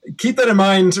keep that in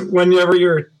mind whenever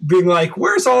you're being like,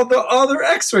 where's all the other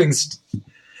X-Wings?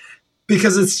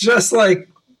 Because it's just like,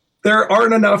 there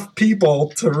aren't enough people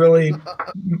to really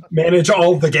manage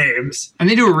all the games. And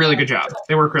they do a really good job.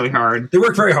 They work really hard. They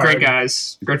work very hard. Great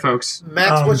guys. Great folks.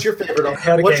 Max, what's your favorite alt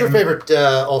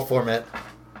format?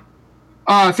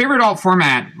 Favorite alt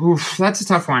format? Oof, that's a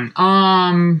tough one.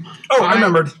 I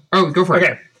remembered. Oh, go for it.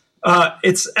 Okay.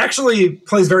 It's actually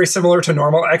plays very similar to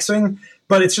normal X-Wing,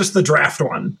 but it's just the draft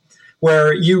one,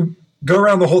 where you go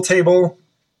around the whole table,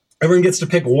 everyone gets to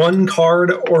pick one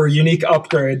card or unique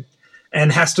upgrade,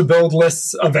 and has to build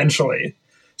lists eventually.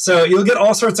 So you'll get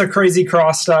all sorts of crazy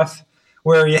cross stuff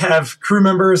where you have crew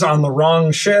members on the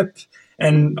wrong ship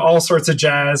and all sorts of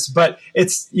jazz. But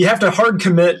you have to hard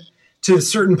commit to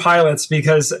certain pilots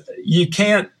because you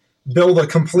can't build a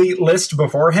complete list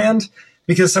beforehand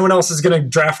because someone else is going to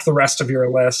draft the rest of your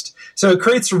list. So it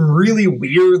creates some really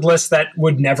weird lists that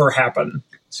would never happen.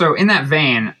 So in that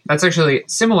vein, that's actually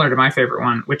similar to my favorite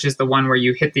one, which is the one where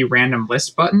you hit the random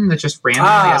list button that just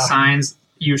randomly assigns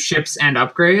you ships and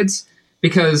upgrades.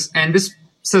 And this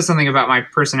says something about my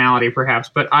personality perhaps,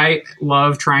 but I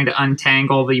love trying to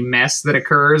untangle the mess that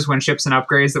occurs when ships and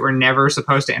upgrades that were never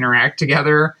supposed to interact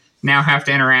together now have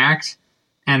to interact,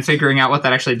 and figuring out what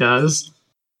that actually does.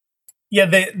 Yeah,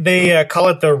 they call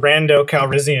it the Rando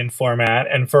Calrissian format,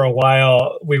 and for a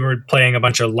while we were playing a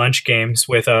bunch of lunch games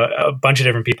with a bunch of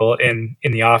different people in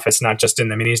the office, not just in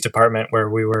the minis department, where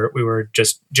we were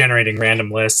just generating random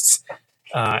lists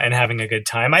and having a good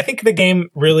time. I think the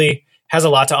game really has a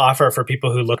lot to offer for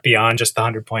people who look beyond just the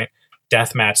 100-point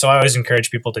deathmatch. So I always encourage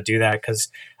people to do that because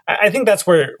I think that's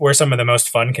where some of the most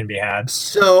fun can be had.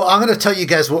 So I'm going to tell you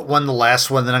guys what won the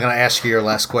last one, then I'm going to ask you your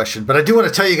last question. But I do want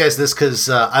to tell you guys this because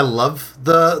I love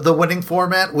the winning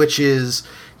format, which is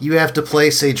you have to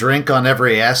place a drink on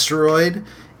every asteroid,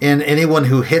 and anyone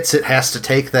who hits it has to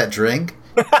take that drink.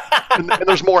 and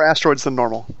there's more asteroids than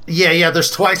normal. Yeah,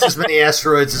 there's twice as many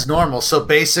asteroids as normal. So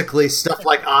basically stuff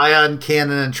like ion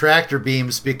cannon and tractor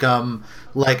beams become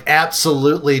like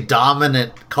absolutely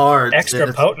dominant cards.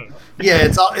 Extra potent. Yeah,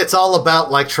 it's all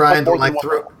about like trying to like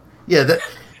throw. Yeah,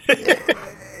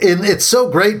 and it's so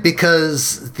great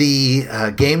because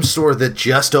the game store that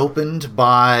just opened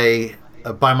by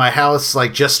my house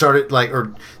like just started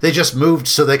or they just moved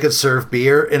so they could serve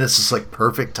beer, and it's just like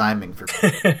perfect timing for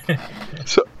me.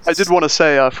 So I did want to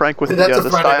say, Frank, with the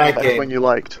style that when you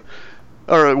liked,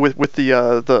 or with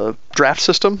the draft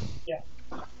system. Yeah.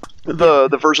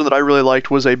 The version that I really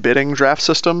liked was a bidding draft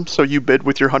system. So you bid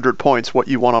with your 100 points what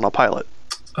you want on a pilot.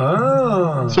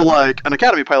 Oh. So like an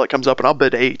Academy pilot comes up and I'll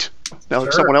bid 8. Now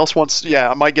if someone else wants,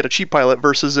 I might get a cheap pilot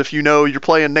versus if you know you're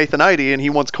playing Nathan Idy and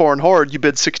he wants Corrin Horde, you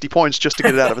bid 60 points just to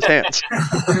get it out of his hands.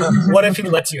 What if he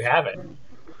lets you have it?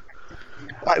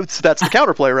 That's the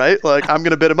counterplay, right? Like I'm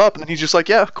going to bid him up and then he's just like,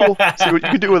 yeah, cool. See what you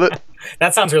can do with it.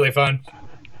 That sounds really fun.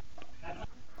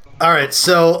 All right,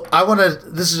 so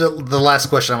this is the last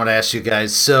question I want to ask you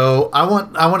guys. So I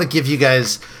want to give you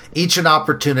guys each an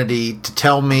opportunity to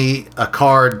tell me a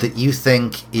card that you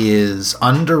think is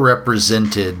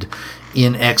underrepresented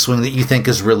in X-Wing that you think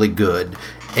is really good,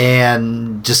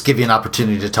 and just give you an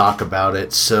opportunity to talk about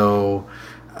it. So,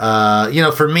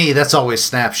 for me, that's always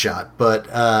Snapshot, but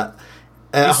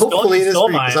hopefully it is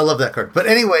for you because I love that card. But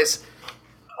anyways,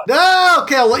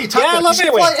 okay, I'll let you talk about it.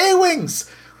 You fly A-Wings,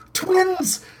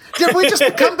 twins. Did we just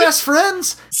become best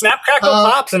friends? Snap, Crackle,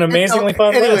 Pop's an amazingly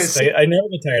fun list. I never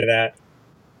get tired of that.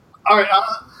 All right,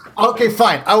 Okay,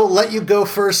 fine. I will let you go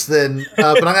first then,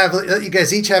 but I'm going to let you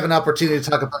guys each have an opportunity to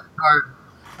talk about a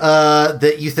card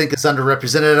that you think is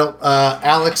underrepresented.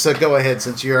 Alex, go ahead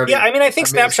since you already... Yeah, I mean, I think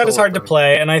Snapshot is hard to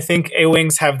play, and I think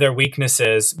A-Wings have their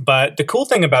weaknesses, but the cool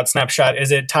thing about Snapshot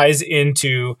is it ties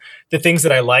into the things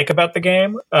that I like about the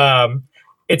game.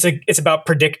 It's about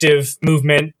predictive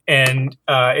movement, and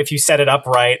if you set it up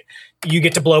right, you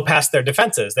get to blow past their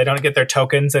defenses. They don't get their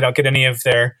tokens. They don't get any of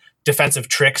their defensive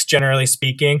tricks, generally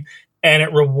speaking, and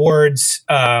it rewards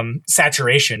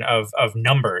saturation of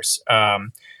numbers.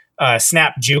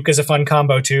 Snap Juke is a fun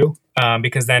combo too,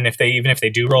 because then if they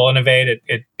do roll an evade,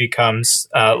 it becomes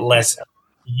less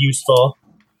useful.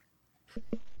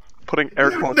 Putting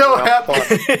air quotes You around have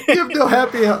no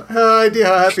idea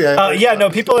how happy I am. No,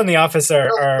 people in the office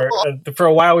are for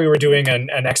a while we were doing an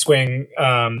X-Wing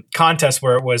contest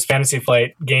where it was Fantasy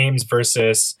Flight Games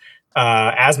versus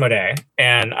Asmodee,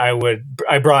 and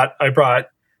I brought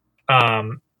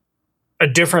a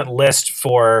different list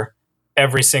for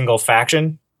every single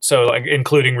faction, so like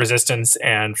including Resistance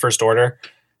and First Order,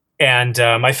 and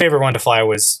my favorite one to fly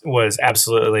was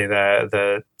absolutely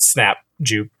the Snap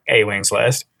Juke A-Wings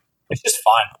list. It's just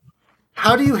fun.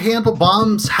 How do you handle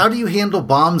bombs?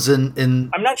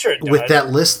 In I'm not sure it does. With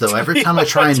that list though. Every time I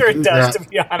try and do that, to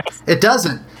be honest. It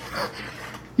doesn't.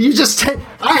 You just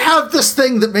I have this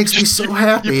thing that makes me so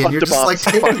happy, and you're just like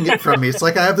taking it from me. It's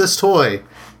like I have this toy.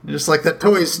 You're just like that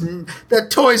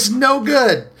toy's no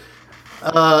good.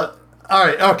 All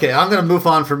right, okay. I'm gonna move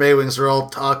on from A-Wings, or I'll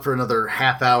talk for another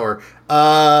half hour.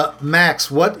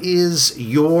 Max, what is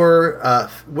your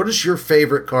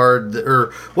favorite card,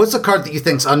 or what's a card that you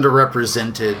think's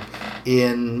underrepresented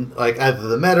in like either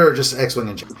the meta or just X-Wing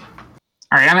in general?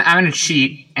 All right, I'm going to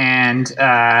cheat and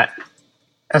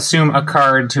assume a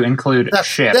card to include a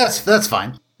ship. That's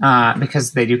fine.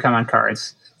 Because they do come on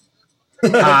cards.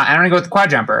 And I'm going to go with the Quad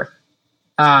Jumper.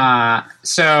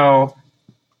 So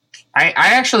I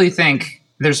actually think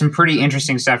there's some pretty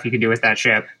interesting stuff you can do with that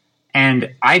ship.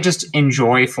 And I just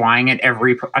enjoy flying it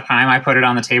every time I put it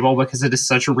on the table because it is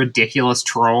such a ridiculous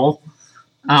troll.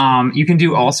 You can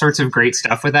do all sorts of great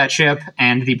stuff with that ship,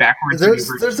 and the backwards.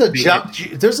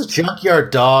 There's a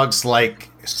junkyard dogs like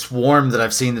swarm that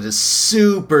I've seen that is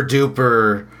super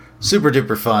duper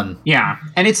fun. Yeah,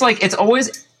 and it's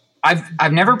always.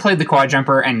 I've never played the Quad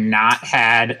Jumper and not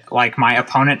had like my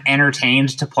opponent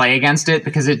entertained to play against it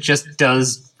because it just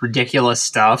does ridiculous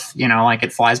stuff. You know, like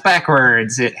it flies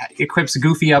backwards, it equips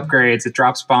goofy upgrades, it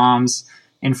drops bombs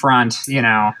in front. You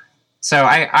know, so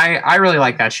I really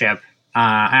like that ship.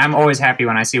 I'm always happy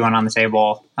when I see one on the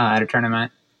table at a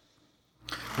tournament.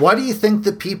 Why do you think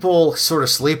that people sort of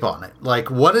sleep on it?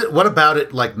 Like, what about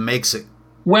it like makes it?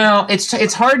 Well,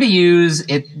 it's hard to use.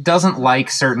 It doesn't like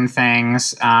certain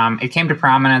things. It came to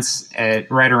prominence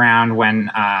right around when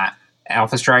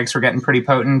Alpha Strikes were getting pretty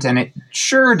potent, and it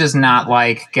sure does not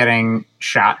like getting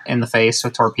shot in the face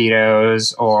with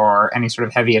torpedoes or any sort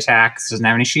of heavy attacks. It doesn't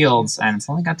have any shields, and it's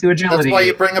only got 2 agility. That's why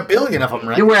you bring 1 billion of them,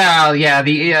 right? Well, yeah,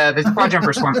 the Quad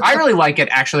Jumper swarm. I really like it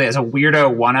actually as a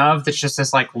weirdo one-of that's just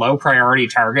this like low priority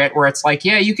target where it's like,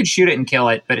 yeah, you could shoot it and kill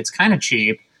it, but it's kind of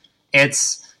cheap.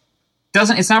 It's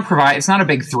not a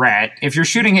big threat. If you're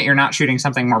shooting it, you're not shooting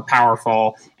something more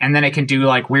powerful, and then it can do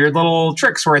like weird little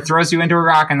tricks where it throws you into a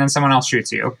rock and then someone else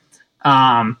shoots you.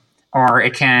 Or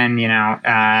it can,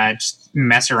 just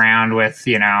mess around with,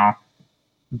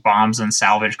 bombs and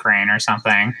salvage crane or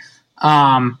something.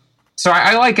 So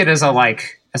I like it as a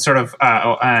sort of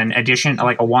an addition,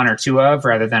 like a 1 or 2 of,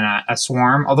 rather than a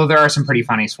swarm, although there are some pretty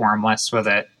funny swarm lists with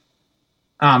it.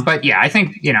 But yeah, I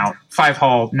think, 5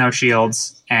 hull, no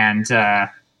shields, and,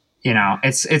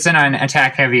 it's in an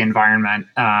attack-heavy environment.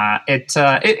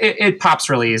 It pops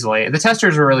really easily. The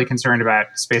testers were really concerned about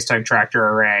Space Tug Tractor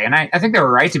Array, and I think they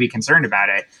were right to be concerned about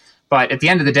it. But at the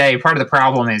end of the day, part of the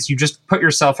problem is you just put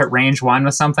yourself at range 1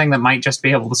 with something that might just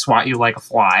be able to swat you like a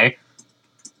fly.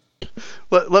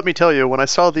 Let me tell you, when I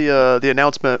saw the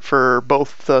announcement for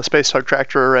both the Space Tug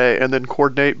Tractor Array and then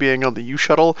Coordinate being on the U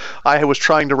Shuttle, I was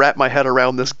trying to wrap my head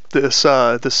around this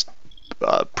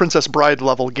Princess Bride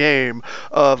level game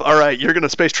of, all right, you're going to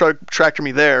Space Tractor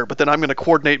me there, but then I'm going to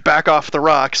coordinate back off the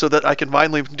rock so that I can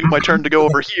finally do my turn to go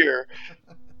over here.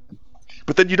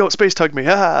 But then you don't Space Tug me.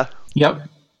 Yep.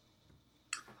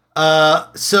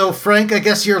 So Frank, I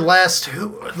guess you're last.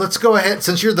 Let's go ahead,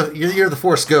 since you're the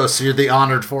Force Ghost, so you're the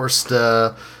honored Forced,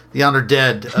 the honored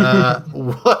dead.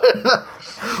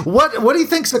 What do you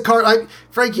think's the card?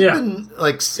 Frank, you've been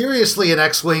like seriously in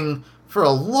X-Wing for a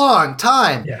long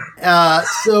time. Yeah.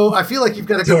 So I feel like you've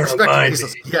got a good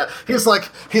perspective. He's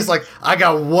like, I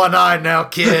got one eye now,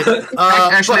 kid.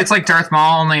 Actually, it's like Darth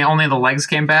Maul. Only the legs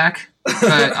came back.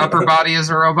 Upper body is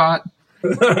a robot.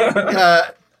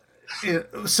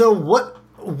 So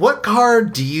what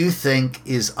card do you think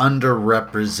is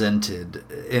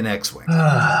underrepresented in X-Wing?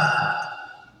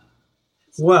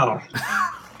 Well,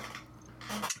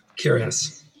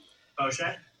 curious.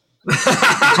 Boshek?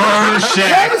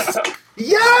 Boshek!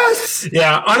 Yes!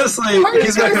 Yeah, honestly,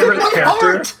 he's my favorite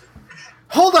character.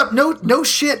 Hold up, no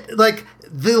shit. Like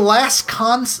the last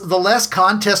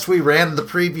contest we ran in the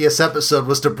previous episode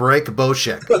was to break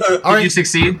Boshek. Did you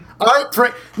succeed? All right,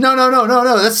 Frank.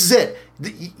 No. This is it.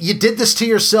 You did this to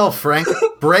yourself, Frank.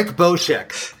 Break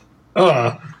Boshek.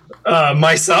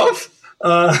 Myself?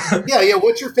 Yeah.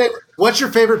 What's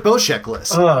your favorite Boshek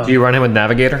list? Do you run him with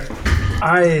Navigator?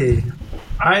 I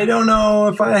don't know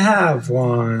if I have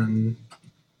one.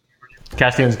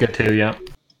 Cassian's good too, yeah.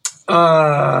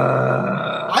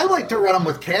 I like to run him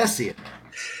with Cassian.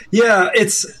 Yeah,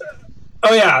 that's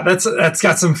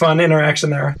got some fun interaction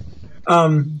there.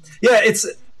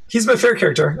 He's my favorite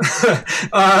character.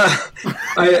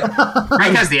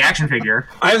 Frank has the action figure.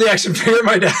 I have the action figure at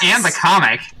my desk. And the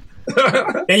comic.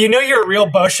 Now, you know you're a real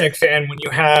Boshek fan when you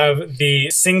have the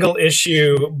single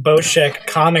issue Boshek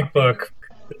comic book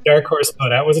Dark Horse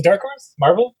put out. Was it Dark Horse?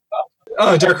 Marvel?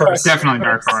 Oh, Dark Horse. Definitely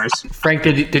Dark Horse. Frank,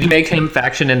 did you make him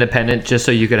faction independent just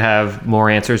so you could have more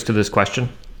answers to this question?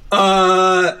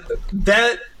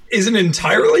 That isn't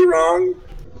entirely wrong.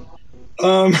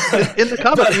 In the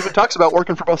comic, he even talks about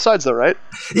working for both sides, though, right?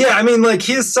 Yeah, I mean, like,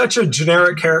 he is such a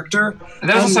generic character.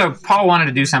 There's also, Paul wanted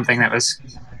to do something that was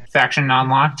faction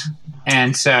non-locked,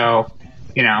 and so,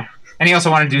 and he also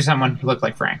wanted to do someone who looked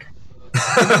like Frank.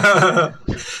 But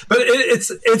it's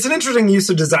an interesting use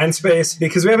of design space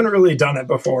because we haven't really done it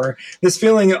before. This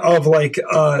feeling of like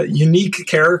a unique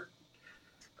character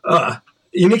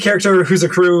who's a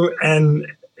crew, and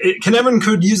Evan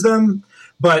could use them,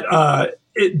 but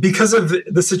because of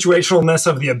the situationalness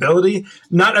of the ability,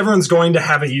 not everyone's going to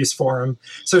have a use for him.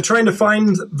 So trying to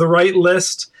find the right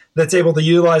list that's able to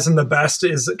utilize him the best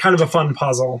is kind of a fun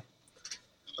puzzle.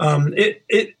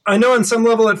 I know on some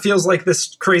level it feels like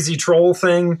this crazy troll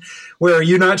thing where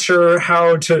you're not sure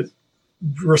how to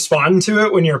respond to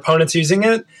it when your opponent's using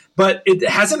it, but it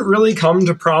hasn't really come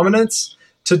to prominence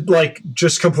to like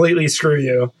just completely screw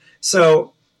you.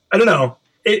 So I don't know.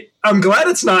 I'm glad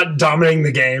it's not dominating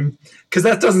the game because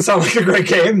that doesn't sound like a great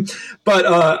game, but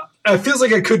it feels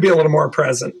like it could be a little more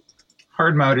present.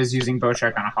 Hard mode is using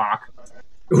Boshek on a hawk.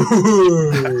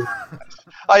 Ooh.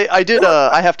 I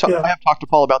have talked to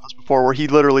Paul about this before, where he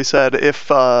literally said if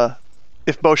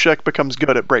Boshek becomes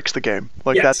good, it breaks the game.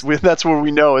 Like yes. that's where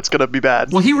we know it's going to be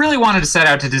bad. Well, he really wanted to set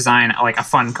out to design like a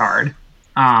fun card.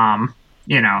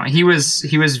 He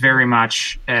was very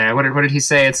much what did he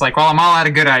say? It's like, well, I'm all out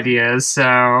of good ideas,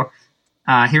 so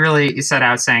he really set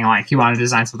out saying like he wanted to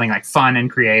design something like fun and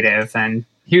creative, and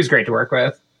he was great to work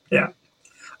with. Yeah.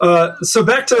 So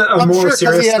back to a I'm more sure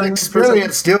serious he had thing.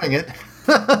 experience doing it.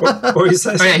 What were you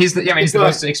saying? Oh yeah, he's the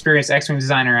most experienced X-Wing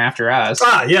designer after us.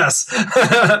 Ah, yes.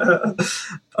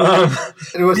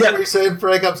 And what were you saying,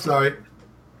 Frank? I'm sorry.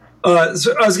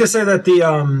 So I was gonna say that the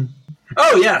oh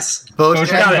yes,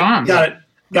 Boshek.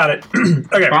 Got it.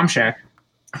 Okay, Bomb Shack.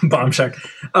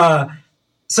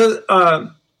 So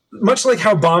much like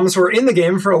how bombs were in the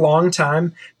game for a long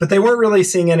time, but they weren't really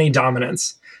seeing any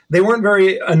dominance. They weren't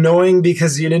very annoying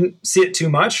because you didn't see it too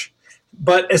much.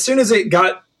 But as soon as it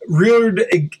got reared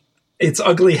its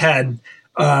ugly head,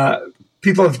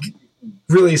 people have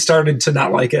really started to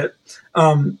not like it.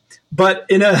 But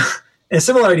in a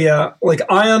similar idea, like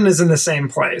Ion is in the same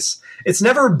place. It's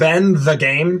never been the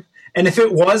game, and if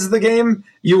it was the game,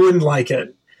 you wouldn't like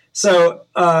it. So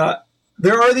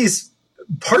there are these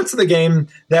parts of the game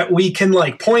that we can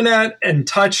like point at and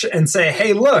touch and say,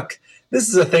 hey, look, this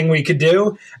is a thing we could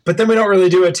do, but then we don't really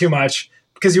do it too much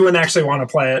because you wouldn't actually want to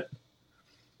play it.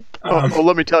 Well,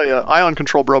 let me tell you,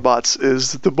 ion-controlled robots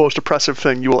is the most oppressive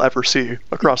thing you will ever see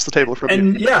across the table from you.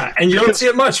 And you don't see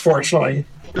it much, fortunately.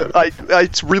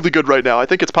 It's really good right now. I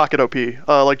think it's pocket OP.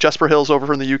 Like Jesper Hills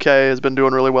over in the UK has been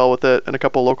doing really well with it, and a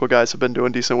couple of local guys have been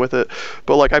doing decent with it.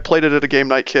 But like I played it at a game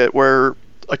night kit where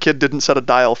a kid didn't set a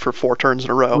dial for 4 turns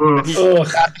in a row,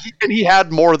 and he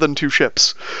had more than 2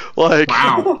 ships. Like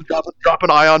wow. dropping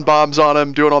ion bombs on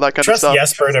him, doing all that kind of stuff.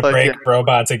 Trust Jesper to break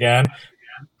robots again.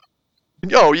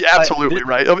 Oh, yeah, absolutely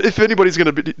right. If anybody's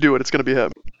going to do it, it's going to be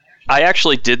him. I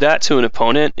actually did that to an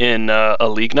opponent in a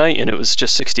league night, and it was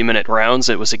just 60-minute rounds.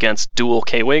 It was against dual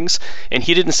K-Wings, and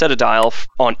he didn't set a dial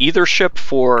on either ship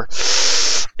for...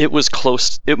 It was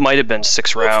close. It might have been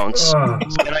 6 rounds.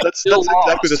 That's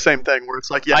exactly the same thing, where it's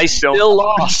like, yeah, I still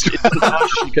lost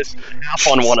because half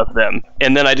on one of them,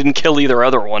 and then I didn't kill either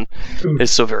other one.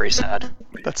 It's so very sad.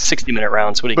 That's 60-minute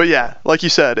rounds. But yeah, like you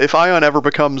said, if Ion ever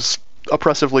becomes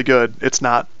oppressively good, it's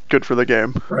not good for the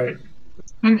game. Right.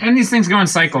 And these things go in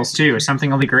cycles too.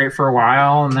 Something will be great for a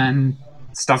while, and then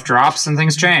stuff drops and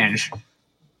things change.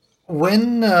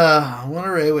 When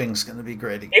are A-Wings going to be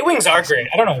great again? A-Wings are great.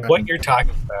 I don't know what you're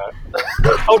talking about.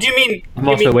 Oh, do you mean? I'm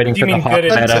also waiting for the hot good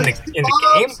in meta. the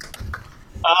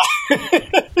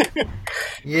game?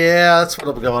 Yeah, that's what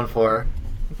I'm going for.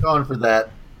 I'm going for that.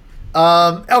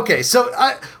 Okay, so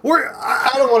I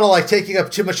don't want to taking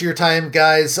up too much of your time,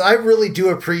 guys. I really do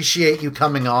appreciate you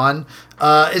coming on.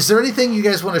 Is there anything you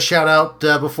guys want to shout out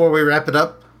before we wrap it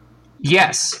up?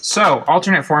 Yes. So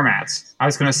alternate formats. I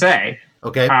was going to say.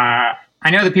 Okay. I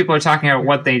know that people are talking about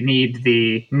what they need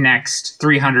the next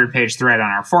 300-page thread on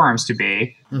our forums to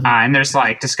be, and there's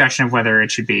discussion of whether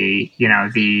it should be,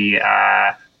 the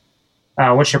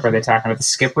what ship are they talking about? The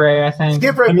Skip Ray, I think.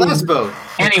 Skip Ray Blast Boat.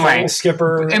 Anyway,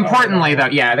 Skipper. Importantly, though,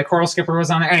 the Coral Skipper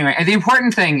was on there. Anyway, the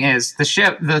important thing is the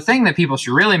ship. The thing that people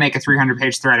should really make a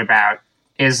 300-page thread about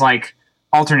is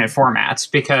alternate formats,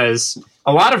 because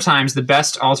a lot of times the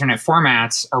best alternate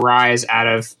formats arise out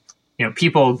of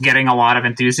people getting a lot of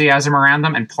enthusiasm around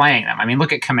them and playing them. I mean,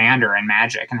 look at Commander and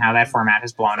Magic and how that format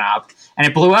has blown up. And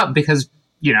it blew up because,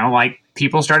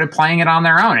 people started playing it on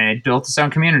their own and it built its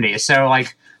own community. So,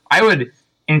 I would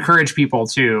encourage people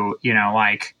to, get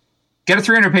a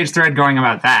 300-page thread going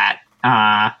about that.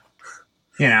 That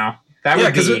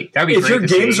would be if your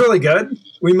game's really good,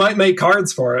 we might make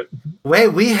cards for it. Wait,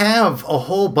 we have a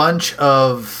whole bunch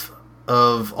of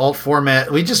alt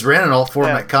format. We just ran an alt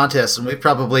format contest, and we've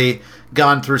probably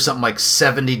gone through something like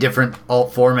 70 different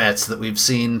alt formats that we've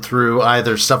seen through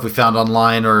either stuff we found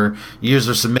online or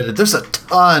user submitted. There's a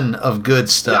ton of good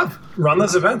stuff. Yeah, run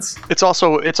those events. It's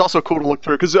also cool to look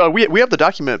through because we have the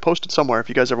document posted somewhere if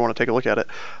you guys ever want to take a look at it.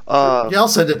 I'll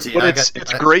send it to you. But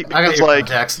it's great because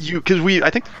I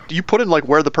think you put in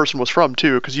where the person was from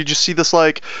too, because you just see this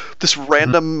this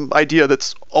random idea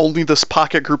that's only this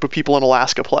pocket group of people in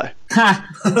Alaska play.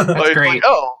 That's great.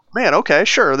 Oh man, okay,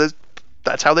 sure.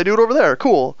 That's how they do it over there.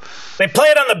 Cool. They play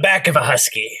it on the back of a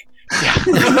husky.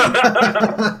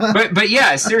 but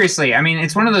yeah, seriously, I mean,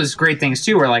 it's one of those great things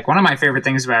too, where one of my favorite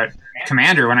things about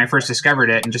Commander when I first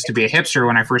discovered it, and just to be a hipster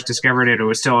when I first discovered it, it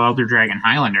was still Elder Dragon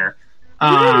Highlander.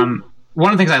 One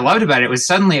of the things I loved about it was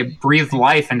suddenly it breathed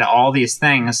life into all these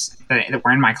things that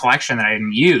were in my collection that I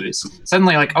didn't use.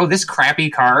 Suddenly, oh, this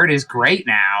crappy card is great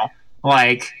now.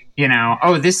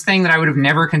 Oh, this thing that I would have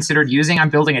never considered using, I'm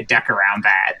building a deck around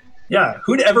that. Yeah,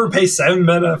 who'd ever pay 7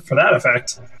 mana for that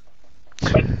effect?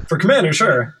 But for Commander,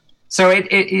 sure. So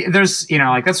there's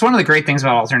that's one of the great things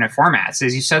about alternate formats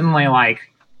is you suddenly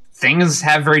things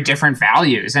have very different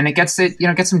values, and it gets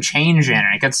some change in,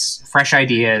 and it gets fresh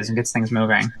ideas and gets things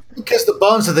moving. Because the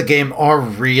bones of the game are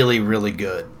really, really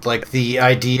good. The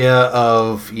idea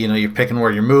of you're picking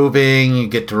where you're moving, you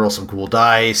get to roll some cool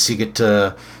dice, you get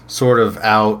to sort of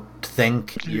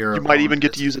outthink your. You might even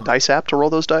get to use a dice app to roll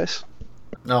those dice.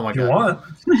 Oh my god! You want?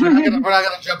 We're not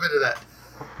gonna jump into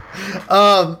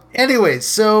that. Anyway,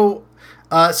 so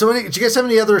do you guys have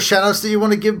any other shout-outs that you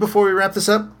want to give before we wrap this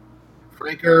up?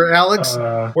 Frank or Alex?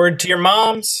 Word to your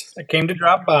moms. I came to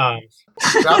drop bombs.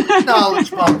 Drop the knowledge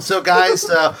bomb. So, guys,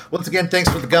 once again, thanks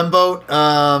for the gunboat.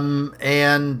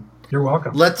 And you're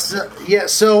welcome.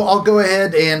 So I'll go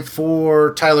ahead, and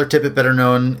for Tyler Tippett, better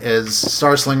known as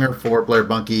Starslinger, for Blair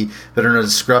Bunky, better known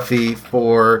as Scruffy,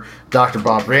 for Dr.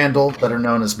 Bob Randall, better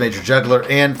known as Major Juggler,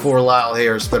 and for Lyle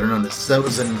Harris, better known as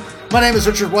Sozin. My name is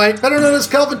Richard White, better known as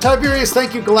Kelvin Tiberius.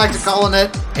 Thank you, Galactic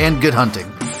Colonet, and good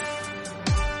hunting.